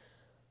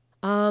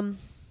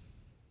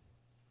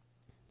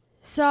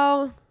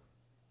 So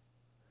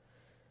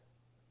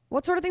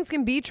what sort of things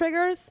can be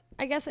triggers?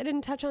 I guess I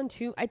didn't touch on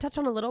I touched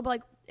on a little, but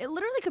like it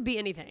literally could be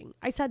anything.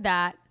 I said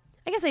that.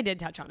 I guess I did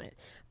touch on it,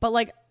 but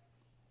like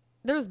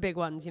there's big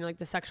ones, you know, like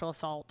the sexual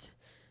assault,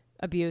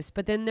 abuse,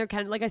 but then there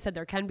can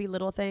be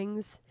little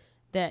things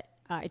that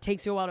it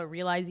takes you a while to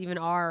realize even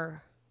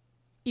are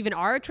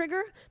a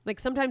trigger. Like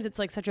sometimes it's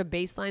like such a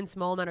baseline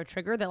small amount of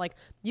trigger that like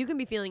you can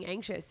be feeling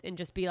anxious and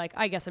just be like,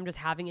 I guess I'm just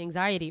having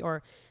anxiety.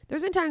 Or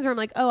there's been times where I'm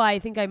like, oh, I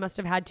think I must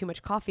have had too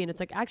much coffee. And it's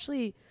like,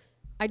 actually,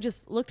 I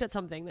just looked at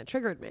something that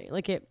triggered me.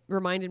 Like it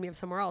reminded me of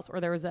somewhere else, or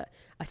there was a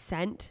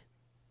scent.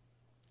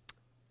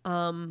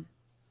 Yeah.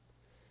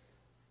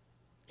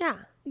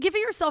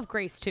 Giving yourself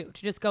grace too,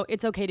 to just go,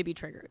 it's okay to be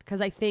triggered.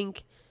 Cause I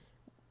think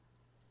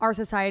our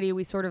society,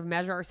 we sort of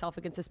measure ourselves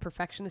against this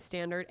perfectionist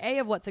standard,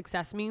 of what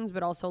success means,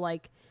 but also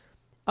like,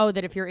 oh,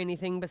 that if you're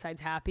anything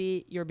besides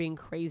happy, you're being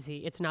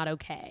crazy. It's not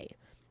okay.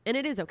 And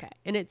it is okay.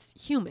 And it's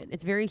human.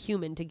 It's very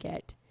human to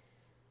get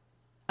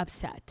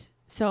upset.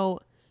 So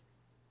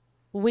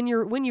when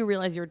you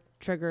realize you're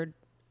triggered,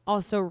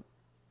 also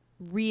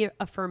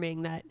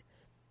reaffirming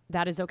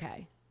that is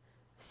okay.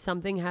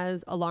 Something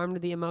has alarmed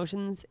the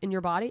emotions in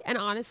your body. And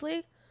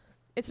honestly,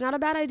 it's not a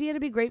bad idea to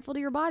be grateful to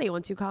your body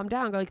once you calm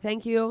down. Go like,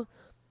 thank you.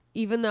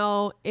 Even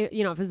though, if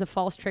it was a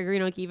false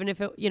trigger, like even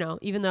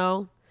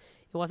though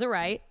it wasn't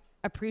right,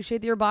 appreciate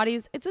that your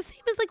body's, it's the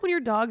same as like when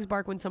your dogs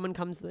bark when someone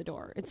comes to the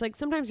door. It's like,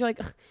 sometimes you're like,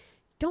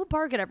 don't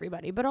bark at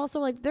everybody, but also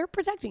like they're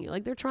protecting you.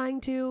 Like they're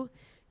trying to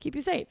keep you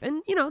safe.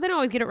 And they don't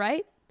always get it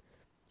right.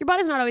 Your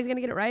body's not always going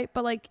to get it right,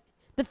 but like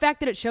the fact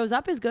that it shows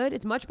up is good.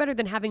 It's much better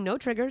than having no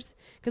triggers.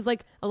 Cause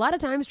like a lot of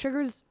times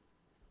triggers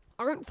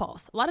aren't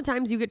false. A lot of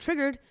times you get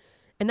triggered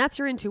and that's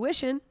your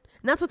intuition.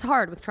 And that's what's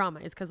hard with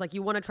trauma, is because like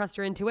you want to trust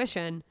your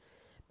intuition,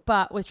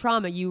 but with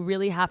trauma, you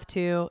really have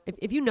to,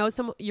 if you know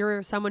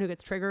you're someone who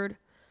gets triggered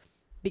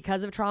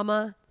because of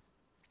trauma,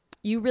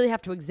 you really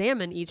have to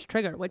examine each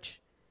trigger,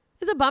 which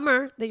is a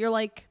bummer that you're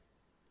like,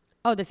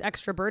 oh, this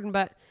extra burden,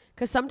 but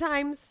because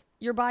sometimes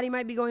your body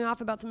might be going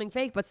off about something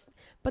fake,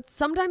 but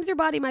sometimes your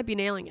body might be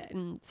nailing it.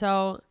 And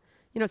so,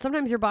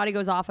 sometimes your body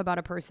goes off about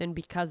a person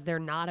because they're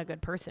not a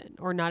good person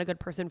or not a good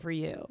person for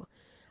you.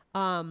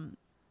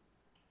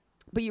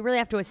 But you really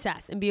have to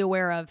assess and be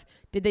aware of,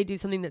 did they do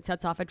something that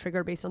sets off a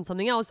trigger based on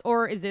something else?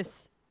 Or is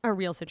this a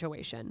real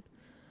situation?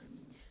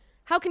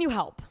 How can you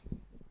help?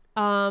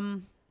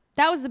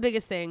 That was the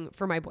biggest thing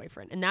for my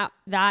boyfriend. And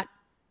that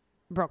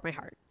broke my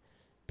heart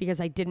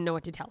because I didn't know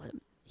what to tell him.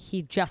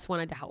 He just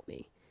wanted to help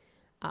me.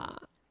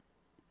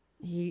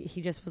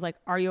 He just was like,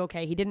 are you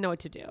okay? He didn't know what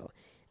to do.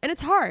 And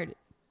it's hard.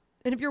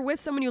 And if you're with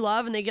someone you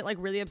love and they get like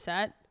really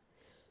upset,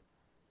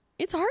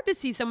 it's hard to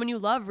see someone you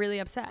love really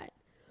upset.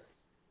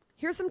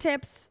 Here's some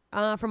tips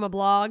from a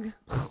blog.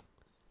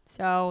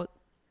 So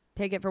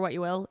take it for what you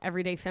will.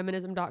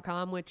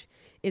 Everydayfeminism.com, which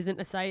isn't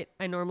a site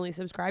I normally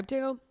subscribe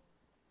to.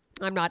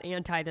 I'm not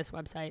anti this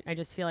website. I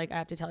just feel like I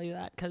have to tell you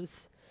that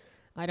because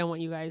I don't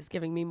want you guys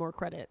giving me more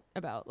credit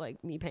about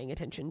like me paying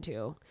attention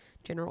to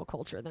general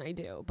culture than I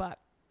do. But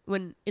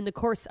when in the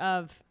course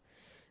of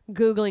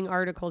Googling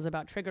articles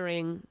about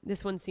triggering,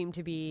 this one seemed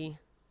to be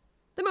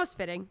the most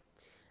fitting.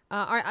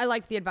 I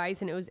liked the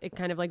advice, and it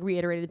kind of like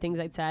reiterated things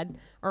I'd said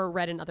or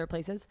read in other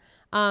places.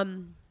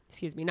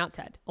 Excuse me, not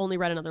said, only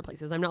read in other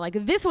places. I'm not like,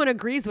 this one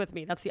agrees with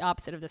me. That's the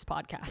opposite of this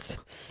podcast.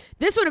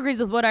 This one agrees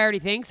with what I already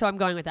think, so I'm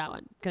going with that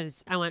one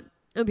because I want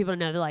people to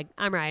know they're like,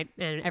 I'm right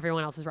and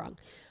everyone else is wrong.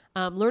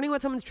 Learning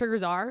what someone's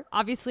triggers are,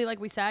 obviously, like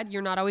we said,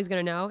 you're not always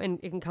going to know, and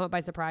it can come up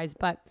by surprise.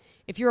 But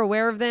if you're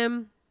aware of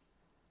them,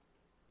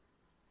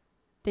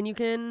 then you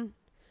can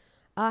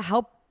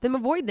help them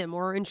avoid them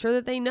or ensure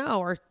that they know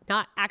or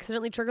not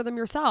accidentally trigger them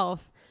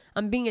yourself.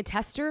 Being a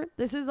tester,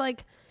 this is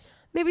like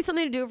maybe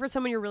something to do for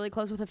someone you're really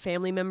close with, a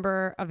family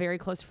member, a very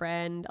close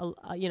friend,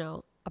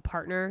 a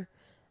partner.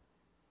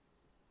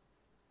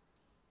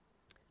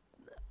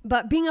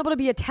 But being able to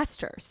be a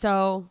tester.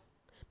 So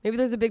maybe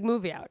there's a big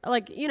movie out.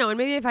 Like, and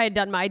maybe if I had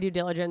done my due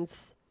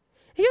diligence.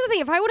 Here's the thing.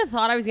 If I would have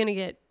thought I was going to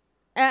get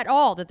at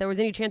all that there was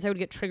any chance I would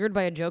get triggered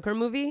by a Joker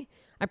movie,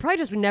 I probably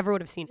just never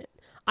would have seen it.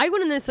 I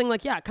went in this thing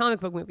like, yeah, comic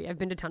book movie. I've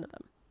been to a ton of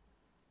them.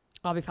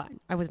 I'll be fine.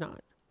 I was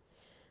not.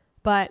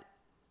 But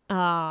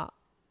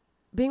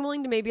being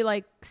willing to maybe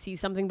like see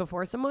something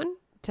before someone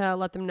to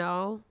let them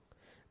know,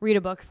 read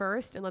a book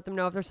first and let them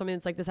know if there's something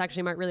that's like, this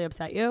actually might really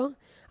upset you.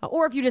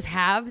 Or if you just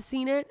have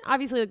seen it,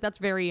 obviously like that's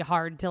very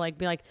hard to like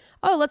be like,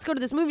 oh, let's go to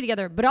this movie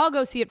together, but I'll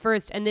go see it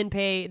first and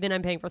then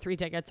I'm paying for 3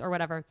 tickets or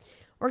whatever.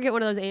 Or get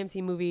one of those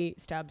AMC movie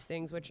stubs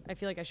things, which I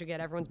feel like I should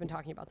get. Everyone's been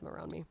talking about them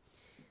around me.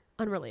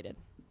 Unrelated.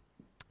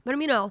 But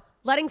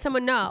letting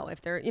someone know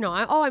if they're,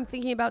 I'm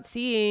thinking about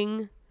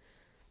seeing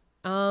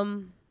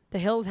The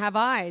Hills Have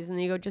Eyes. And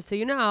then you go, just so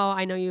you know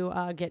you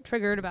get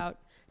triggered about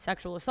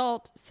sexual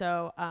assault.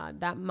 So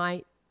that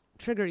might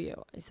trigger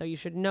you. So you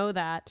should know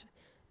that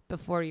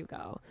before you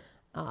go,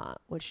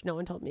 which no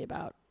one told me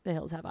about The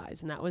Hills Have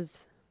Eyes. And that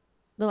was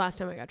the last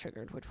time I got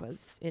triggered, which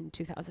was in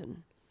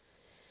 2000,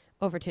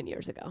 over 10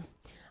 years ago.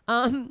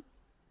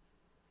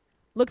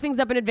 Look things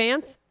up in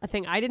advance, a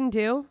thing I didn't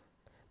do,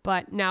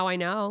 but now I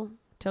know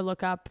to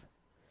look up,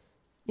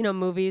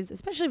 movies,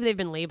 especially if they've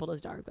been labeled as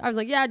dark. I was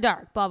like, yeah,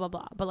 dark, blah, blah,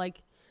 blah. But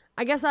like,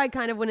 I guess I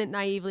kind of went it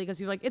naively because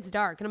people are like, it's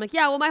dark. And I'm like,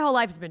 yeah, well, my whole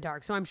life has been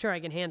dark, so I'm sure I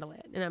can handle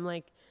it. And I'm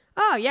like,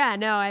 oh, yeah,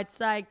 no,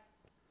 it's like,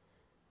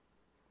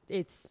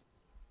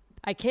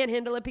 I can't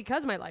handle it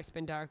because my life's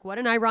been dark. What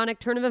an ironic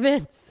turn of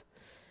events.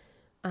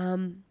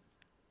 And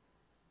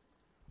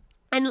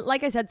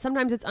like I said,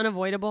 sometimes it's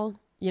unavoidable,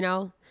 a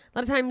lot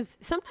of times,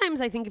 sometimes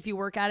I think if you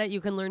work at it,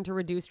 you can learn to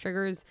reduce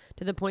triggers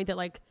to the point that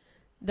like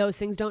those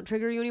things don't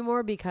trigger you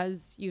anymore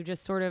because you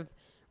just sort of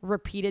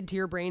repeated to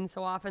your brain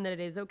so often that it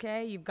is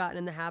okay. You've gotten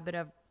in the habit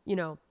of,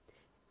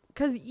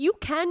 because you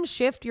can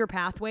shift your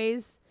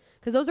pathways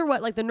because those are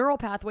what like the neural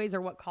pathways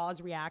are what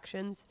cause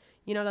reactions.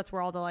 That's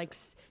where all the like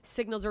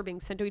signals are being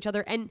sent to each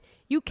other, and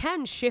you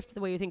can shift the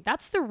way you think.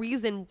 That's the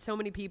reason so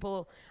many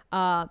people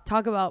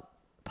talk about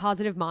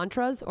positive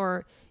mantras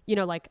or,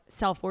 like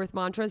self-worth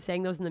mantras,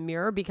 saying those in the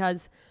mirror,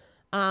 because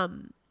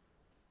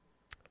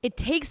it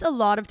takes a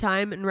lot of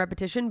time and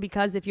repetition,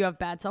 because if you have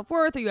bad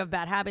self-worth or you have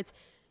bad habits,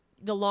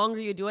 the longer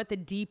you do it, the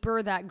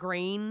deeper that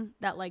grain,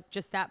 that like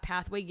just that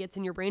pathway gets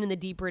in your brain, and the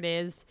deeper it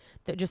is,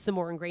 just the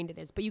more ingrained it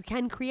is. But you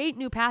can create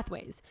new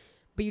pathways,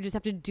 but you just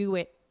have to do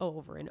it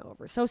over and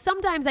over. So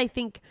sometimes I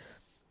think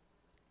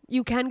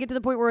you can get to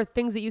the point where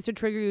things that used to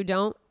trigger you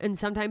don't, and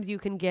sometimes you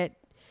can get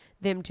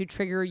them to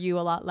trigger you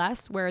a lot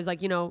less. Whereas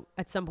like,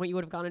 at some point you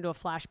would have gone into a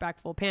flashback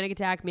full panic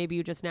attack. Maybe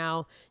you just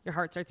now, your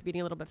heart starts beating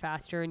a little bit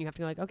faster and you have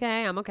to be like,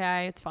 okay, I'm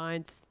okay. It's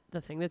fine. It's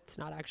the thing that's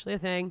not actually a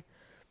thing.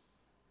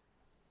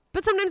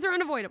 But sometimes they're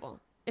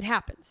unavoidable. It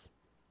happens.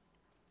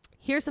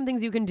 Here's some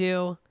things you can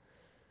do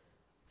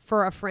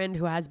for a friend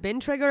who has been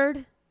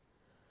triggered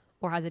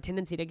or has a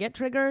tendency to get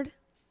triggered.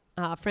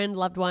 Friend,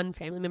 loved one,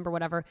 family member,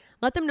 whatever.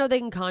 Let them know they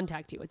can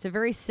contact you. It's a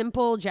very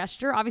simple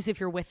gesture. Obviously,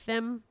 if you're with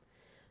them,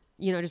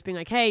 just being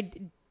like, hey,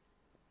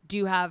 do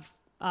you have,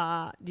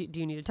 do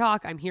you need to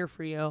talk? I'm here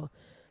for you.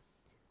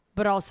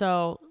 But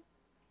also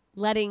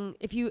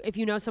if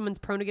you know someone's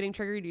prone to getting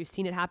triggered, you've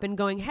seen it happen,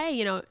 going,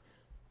 hey,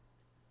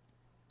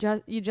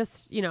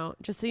 just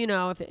so you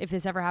know, if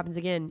this ever happens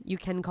again, you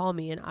can call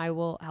me and I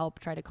will help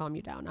try to calm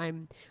you down.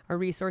 I'm a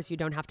resource. You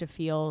don't have to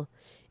feel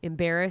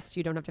embarrassed.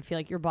 You don't have to feel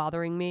like you're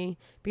bothering me,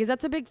 because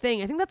that's a big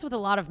thing. I think that's with a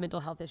lot of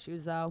mental health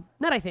issues, though.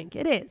 Not I think,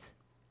 it is.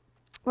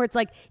 Where it's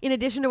like, in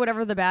addition to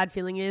whatever the bad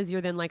feeling is,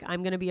 you're then like,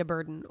 I'm going to be a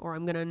burden, or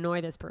I'm going to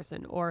annoy this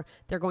person, or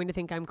they're going to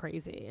think I'm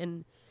crazy.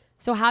 And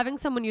so having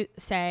someone you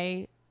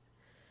say,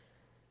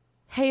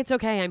 hey, it's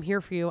okay. I'm here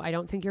for you. I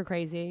don't think you're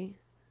crazy.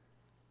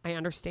 I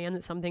understand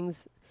that some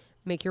things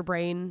make your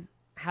brain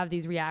have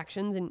these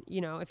reactions. And,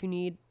 if you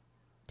need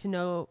to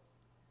know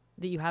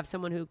that you have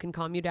someone who can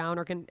calm you down,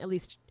 or can at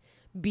least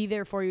be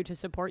there for you to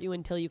support you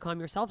until you calm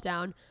yourself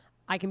down,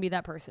 I can be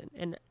that person.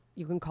 And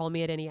you can call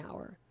me at any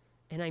hour.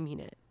 And I mean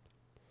it.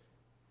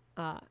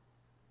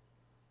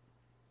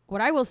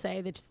 What I will say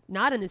that's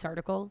not in this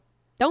article,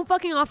 don't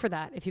fucking offer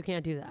that if you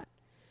can't do that.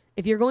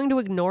 If you're going to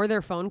ignore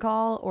their phone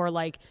call, or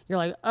like, you're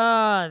like,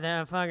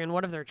 they're fucking,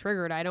 what if they're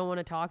triggered? I don't want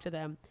to talk to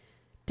them.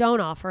 Don't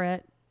offer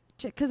it.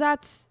 Because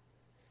that's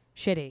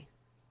shitty.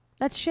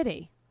 That's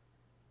shitty.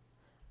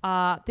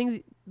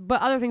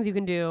 other things you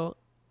can do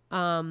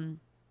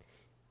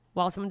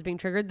while someone's being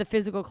triggered. The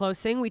physical close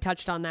thing, we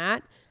touched on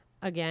that.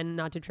 Again,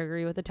 not to trigger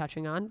you with the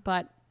touching on,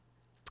 but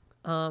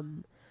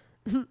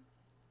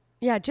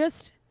yeah,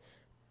 just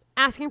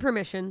asking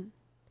permission,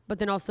 but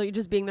then also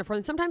just being there for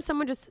them. Sometimes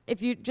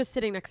if you just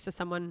sitting next to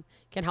someone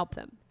can help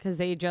them because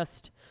they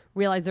just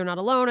realize they're not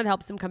alone. It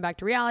helps them come back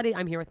to reality.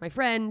 I'm here with my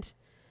friend.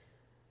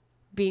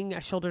 Being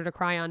a shoulder to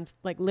cry on,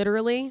 like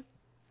literally.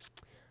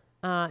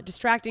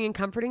 Distracting and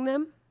comforting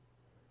them.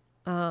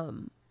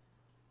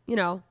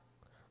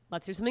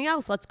 Let's do something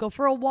else. Let's go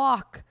for a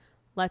walk.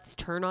 Let's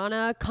turn on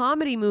a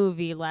comedy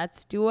movie.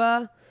 Let's do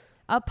a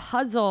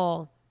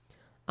puzzle.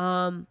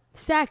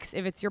 Sex,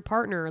 if it's your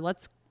partner.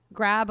 Let's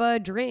grab a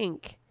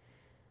drink.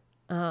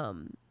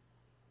 If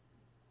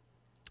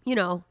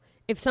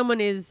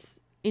someone is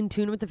in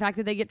tune with the fact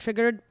that they get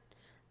triggered,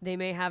 they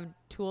may have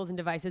tools and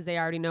devices they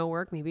already know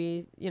work.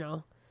 Maybe,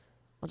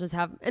 I'll just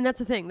have, and that's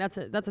the thing. That's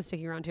a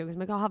sticky round too. Because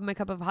I'm like, I'll have my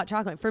cup of hot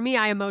chocolate. For me,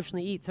 I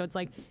emotionally eat. So it's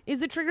like, is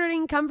the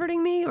triggering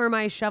comforting me or am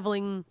I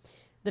shoveling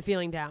the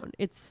feeling down?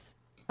 It's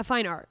a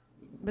fine art,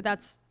 but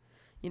that's,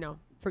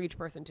 for each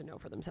person to know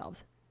for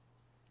themselves.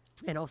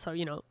 And also,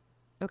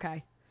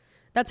 okay.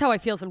 That's how I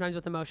feel sometimes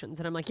with emotions.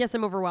 And I'm like, yes,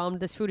 I'm overwhelmed.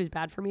 This food is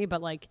bad for me.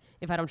 But like,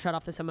 if I don't shut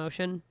off this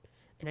emotion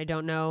and I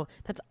don't know,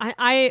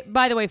 I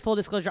by the way, full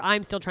disclosure,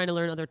 I'm still trying to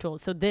learn other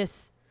tools. So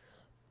this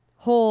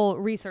whole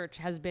research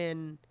has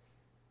been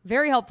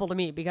very helpful to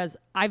me because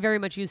I very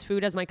much use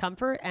food as my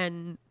comfort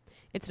and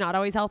it's not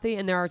always healthy.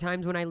 And there are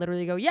times when I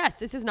literally go, yes,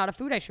 this is not a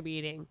food I should be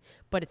eating,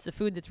 but it's the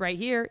food that's right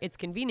here. It's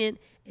convenient.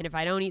 And if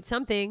I don't eat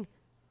something,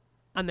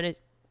 I'm going to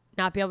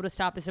not be able to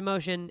stop this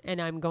emotion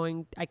and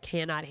I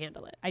cannot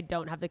handle it. I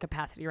don't have the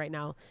capacity right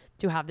now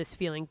to have this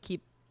feeling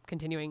keep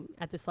continuing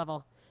at this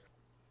level.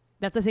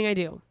 That's the thing I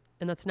do.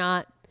 And that's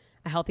not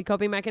a healthy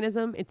coping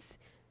mechanism. It's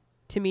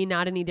to me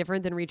not any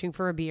different than reaching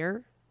for a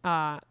beer.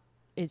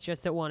 It's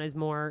just that one is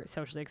more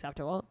socially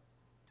acceptable.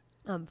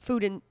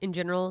 Food in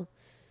general.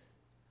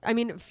 I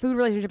mean, food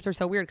relationships are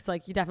so weird because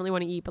like you definitely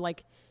want to eat, but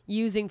like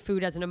using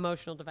food as an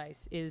emotional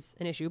device is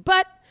an issue.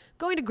 But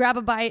going to grab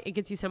a bite, it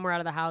gets you somewhere out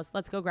of the house.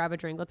 Let's go grab a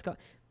drink. Let's go.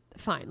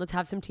 Fine. Let's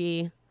have some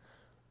tea,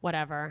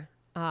 whatever.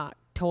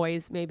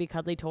 Toys, maybe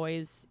cuddly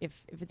toys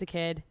if it's a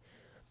kid.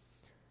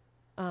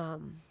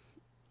 And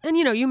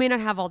you may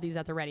not have all these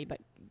at the ready, but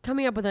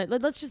coming up with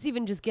let's just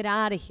even just get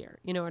out of here.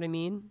 You know what I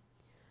mean?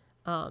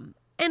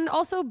 And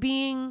also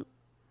being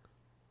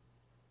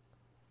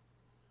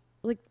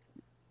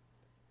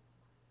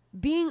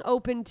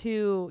open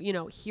to,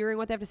 hearing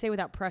what they have to say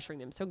without pressuring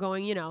them. So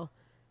going,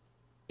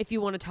 if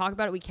you want to talk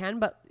about it, we can,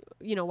 but,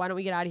 why don't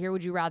we get out of here?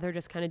 Would you rather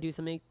just kind of do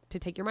something to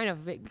take your mind off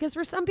of it? Because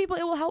for some people,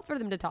 it will help for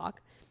them to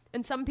talk.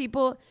 And some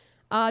people,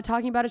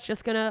 talking about it's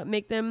just going to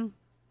make them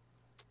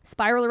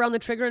spiral around the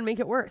trigger and make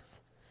it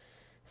worse.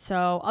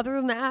 So other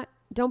than that,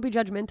 don't be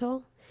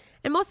judgmental.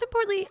 And most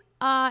importantly,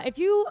 if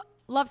you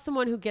love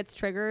someone who gets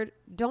triggered,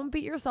 don't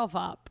beat yourself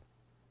up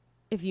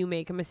if you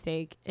make a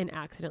mistake and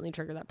accidentally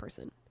trigger that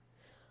person.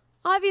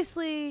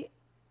 Obviously,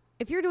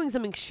 if you're doing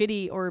something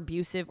shitty or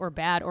abusive or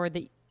bad or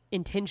that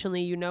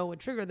intentionally would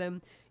trigger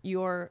them,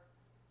 you're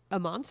a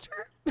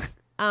monster.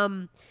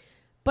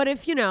 But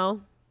if,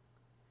 you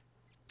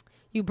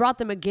brought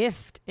them a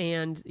gift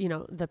and,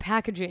 the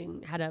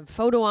packaging had a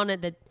photo on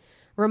it that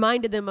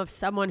reminded them of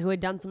someone who had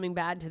done something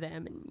bad to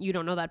them and you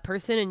don't know that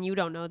person and you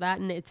don't know that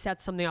and it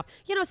sets something off,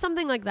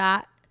 something like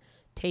that,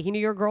 taking to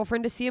your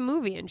girlfriend to see a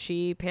movie and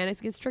she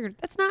panics, gets triggered.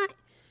 That's not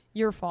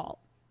your fault.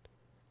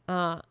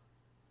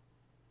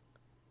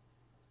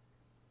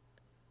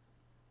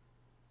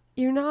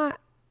 You're not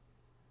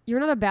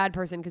a bad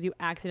person because you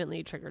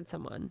accidentally triggered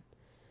someone.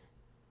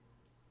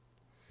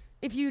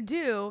 If you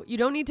do, you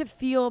don't need to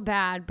feel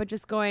bad, but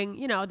just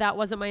going, that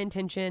wasn't my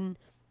intention.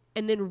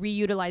 And then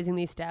reutilizing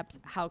these steps.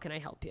 How can I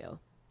help you?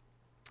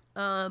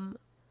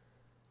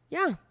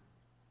 Yeah.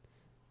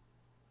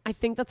 I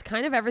think that's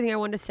kind of everything I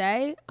wanted to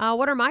say.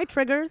 What are my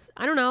triggers?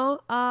 I don't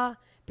know.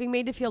 Being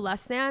made to feel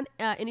less than,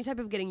 any type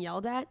of getting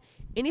yelled at,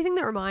 anything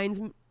that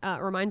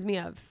reminds me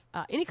of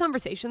any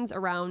conversations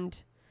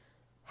around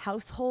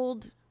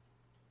household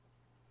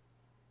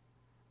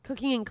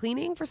cooking and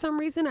cleaning. For some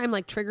reason, I'm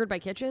like triggered by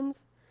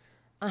kitchens.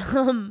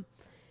 I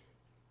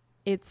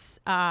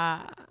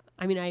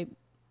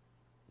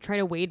try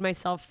to wade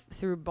myself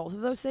through both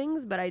of those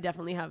things, but I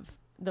definitely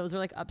those are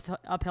like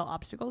uphill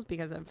obstacles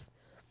because of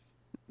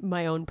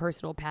my own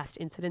personal past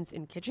incidents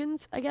in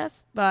kitchens, I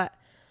guess. But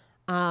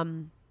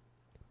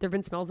there've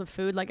been smells of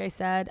food, like I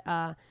said,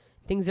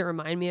 things that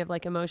remind me of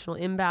like emotional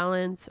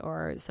imbalance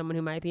or someone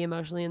who might be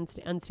emotionally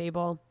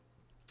unstable,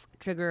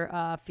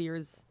 trigger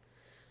fears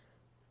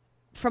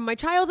from my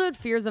childhood,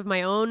 fears of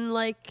my own,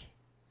 like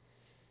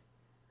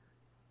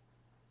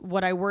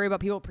what I worry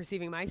about people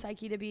perceiving my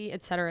psyche to be,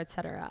 et cetera, et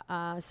cetera.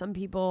 Some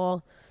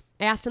people,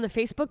 I asked in the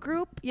Facebook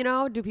group,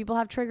 do people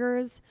have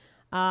triggers?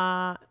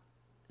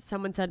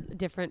 Someone said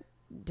different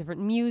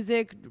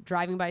music,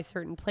 driving by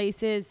certain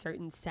places,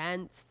 certain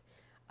scents,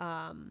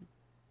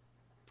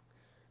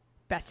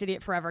 Best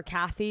Idiot Forever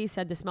Kathy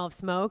said the smell of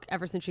smoke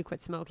ever since she quit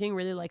smoking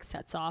really like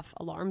sets off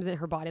alarms in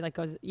her body, like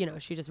goes, you know,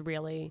 she just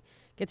really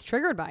gets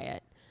triggered by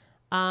it.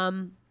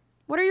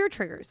 What are your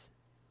triggers?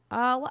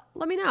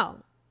 Let me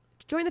know.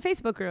 Join the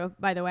Facebook group,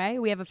 by the way.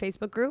 We have a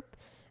Facebook group.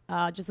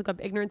 Just look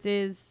up Ignorance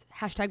is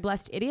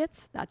 #blessed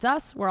idiots. That's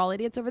us. We're all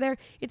idiots over there.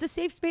 It's a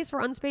safe space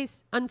for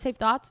unsafe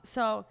thoughts.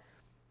 So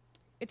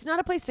it's not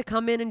a place to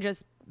come in and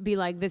just be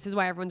like, this is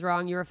why everyone's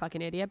wrong. You're a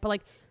fucking idiot. But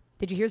like,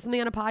 did you hear something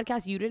on a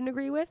podcast you didn't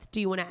agree with?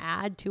 Do you want to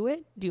add to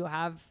it? Do you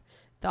have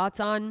thoughts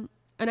on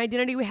an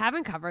identity we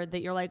haven't covered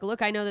that you're like,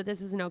 look, I know that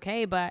this isn't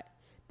okay, but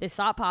this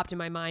thought popped in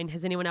my mind.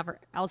 Has anyone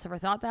else ever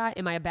thought that?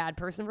 Am I a bad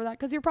person for that?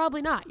 Because you're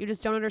probably not. You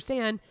just don't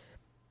understand.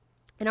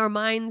 And our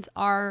minds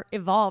are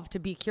evolved to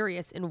be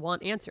curious and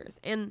want answers.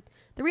 And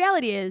the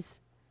reality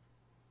is,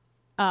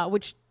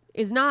 which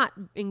is not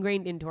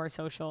ingrained into our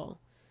social,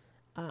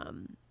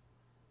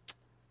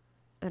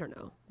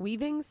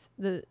 weavings,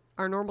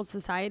 our normal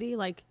society,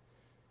 like,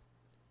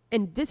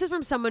 and this is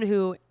from someone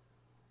who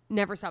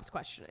never stops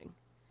questioning.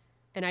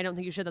 And I don't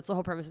think you should. That's the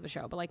whole premise of the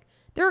show. But like,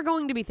 there are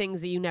going to be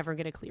things that you never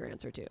get a clear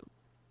answer to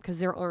because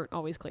there aren't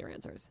always clear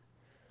answers.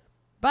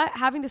 But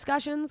having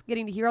discussions,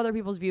 getting to hear other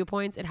people's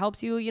viewpoints, it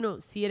helps you, you know,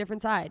 see a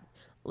different side,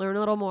 learn a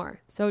little more.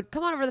 So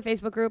come on over to the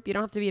Facebook group. You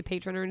don't have to be a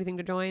patron or anything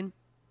to join.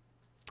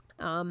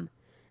 And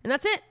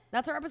that's it.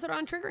 That's our episode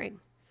on triggering.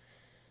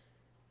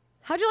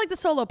 How'd you like the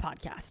solo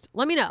podcast?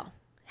 Let me know.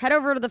 Head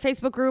over to the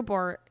Facebook group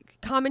or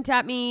comment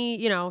at me,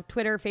 you know,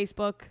 Twitter,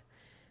 Facebook,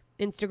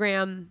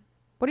 Instagram.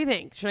 What do you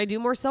think? Should I do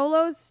more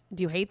solos?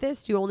 Do you hate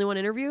this? Do you only want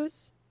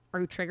interviews? Are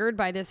you triggered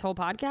by this whole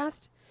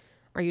podcast?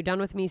 Are you done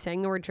with me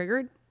saying the word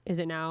triggered? Is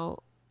it now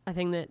a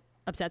thing that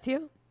upsets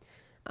you?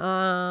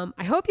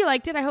 I hope you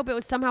liked it. I hope it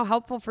was somehow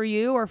helpful for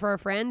you or for a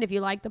friend. If you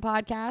like the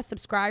podcast,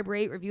 subscribe,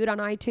 rate, review it on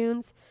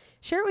iTunes.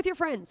 Share it with your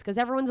friends because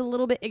everyone's a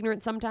little bit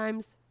ignorant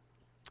sometimes.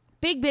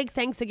 Big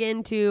thanks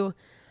again to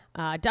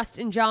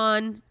Dustin,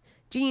 John,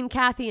 Jean,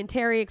 Kathy, and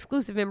Terry,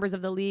 exclusive members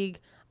of the League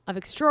of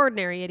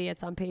Extraordinary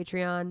Idiots on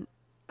Patreon.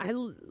 I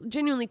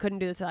genuinely couldn't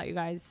do this without you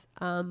guys.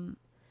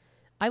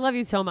 I love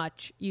you so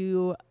much.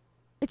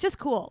 It's just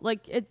cool.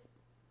 Like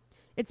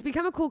it's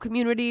become a cool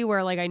community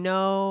where like I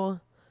know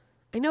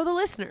the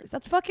listeners.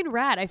 That's fucking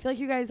rad. I feel like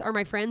you guys are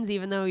my friends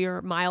even though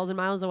you're miles and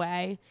miles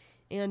away.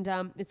 And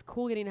it's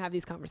cool getting to have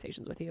these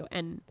conversations with you.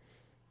 And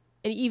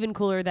even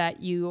cooler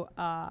that you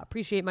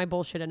appreciate my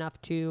bullshit enough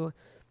to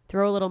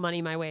throw a little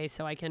money my way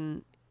so I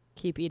can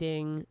keep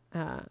eating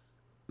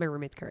my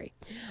roommate's curry.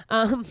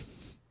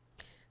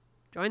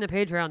 Join the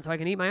Patreon so I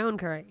can eat my own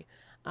curry.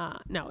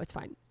 No, it's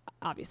fine.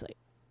 Obviously.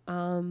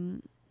 I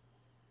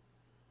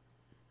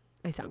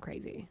sound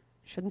crazy.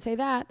 Shouldn't say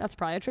that. That's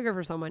probably a trigger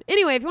for someone.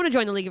 Anyway, if you want to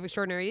join the League of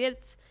Extraordinary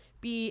Idiots,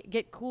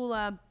 get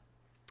cool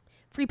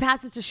free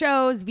passes to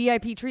shows,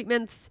 VIP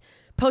treatments,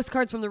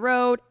 postcards from the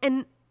road,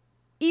 and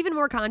even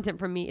more content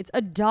from me. It's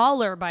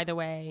 $1, by the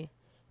way,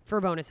 for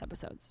bonus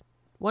episodes.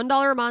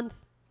 $1 a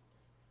month,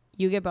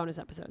 you get bonus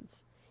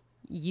episodes.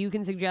 You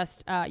can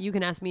suggest, you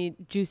can ask me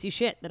juicy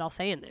shit that I'll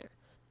say in there.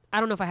 I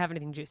don't know if I have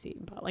anything juicy,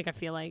 but like I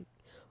feel like,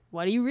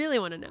 what do you really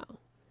want to know?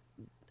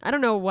 I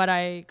don't know what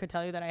I could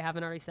tell you that I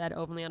haven't already said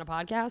openly on a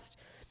podcast,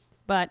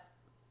 but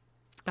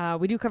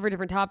we do cover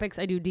different topics.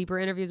 I do deeper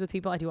interviews with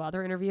people. I do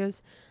other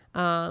interviews.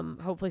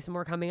 Hopefully some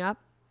more coming up.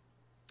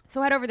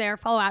 So head over there.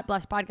 Follow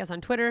 @Blessed Podcast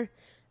on Twitter.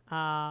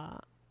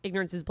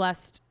 Ignorance is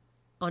Blessed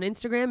on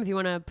Instagram if you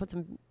want to put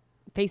some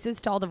faces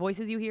to all the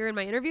voices you hear in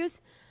my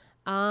interviews.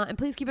 And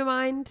please keep in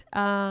mind,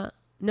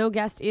 no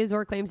guest is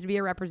or claims to be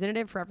a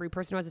representative for every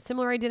person who has a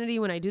similar identity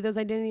when I do those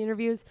identity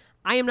interviews.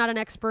 I am not an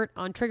expert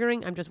on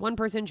triggering. I'm just one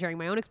person sharing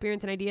my own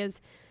experience and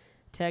ideas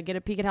to get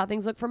a peek at how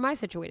things look from my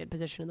situated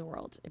position in the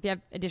world. If you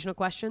have additional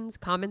questions,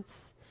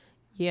 comments,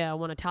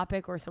 want a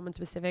topic or someone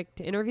specific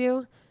to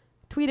interview,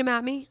 tweet them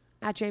at me,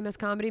 @JMS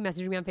Comedy,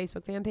 message me on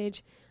Facebook fan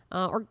page,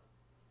 or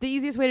the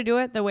easiest way to do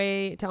it, the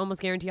way to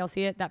almost guarantee I'll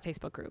see it, that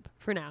Facebook group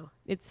for now.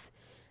 It's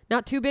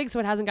not too big, so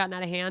it hasn't gotten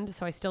out of hand,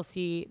 so I still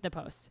see the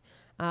posts.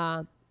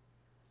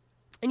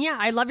 And yeah,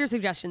 I love your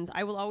suggestions.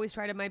 I will always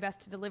try my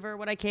best to deliver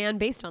what I can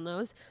based on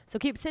those. So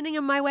keep sending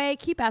them my way.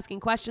 Keep asking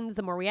questions.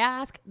 The more we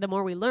ask, the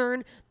more we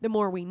learn, the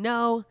more we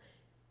know.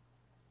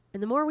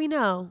 And the more we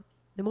know,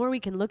 the more we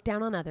can look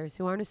down on others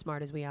who aren't as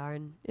smart as we are.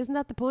 And isn't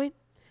that the point?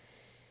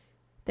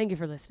 Thank you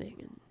for listening.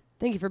 And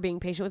thank you for being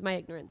patient with my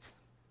ignorance.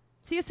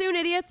 See you soon,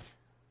 idiots.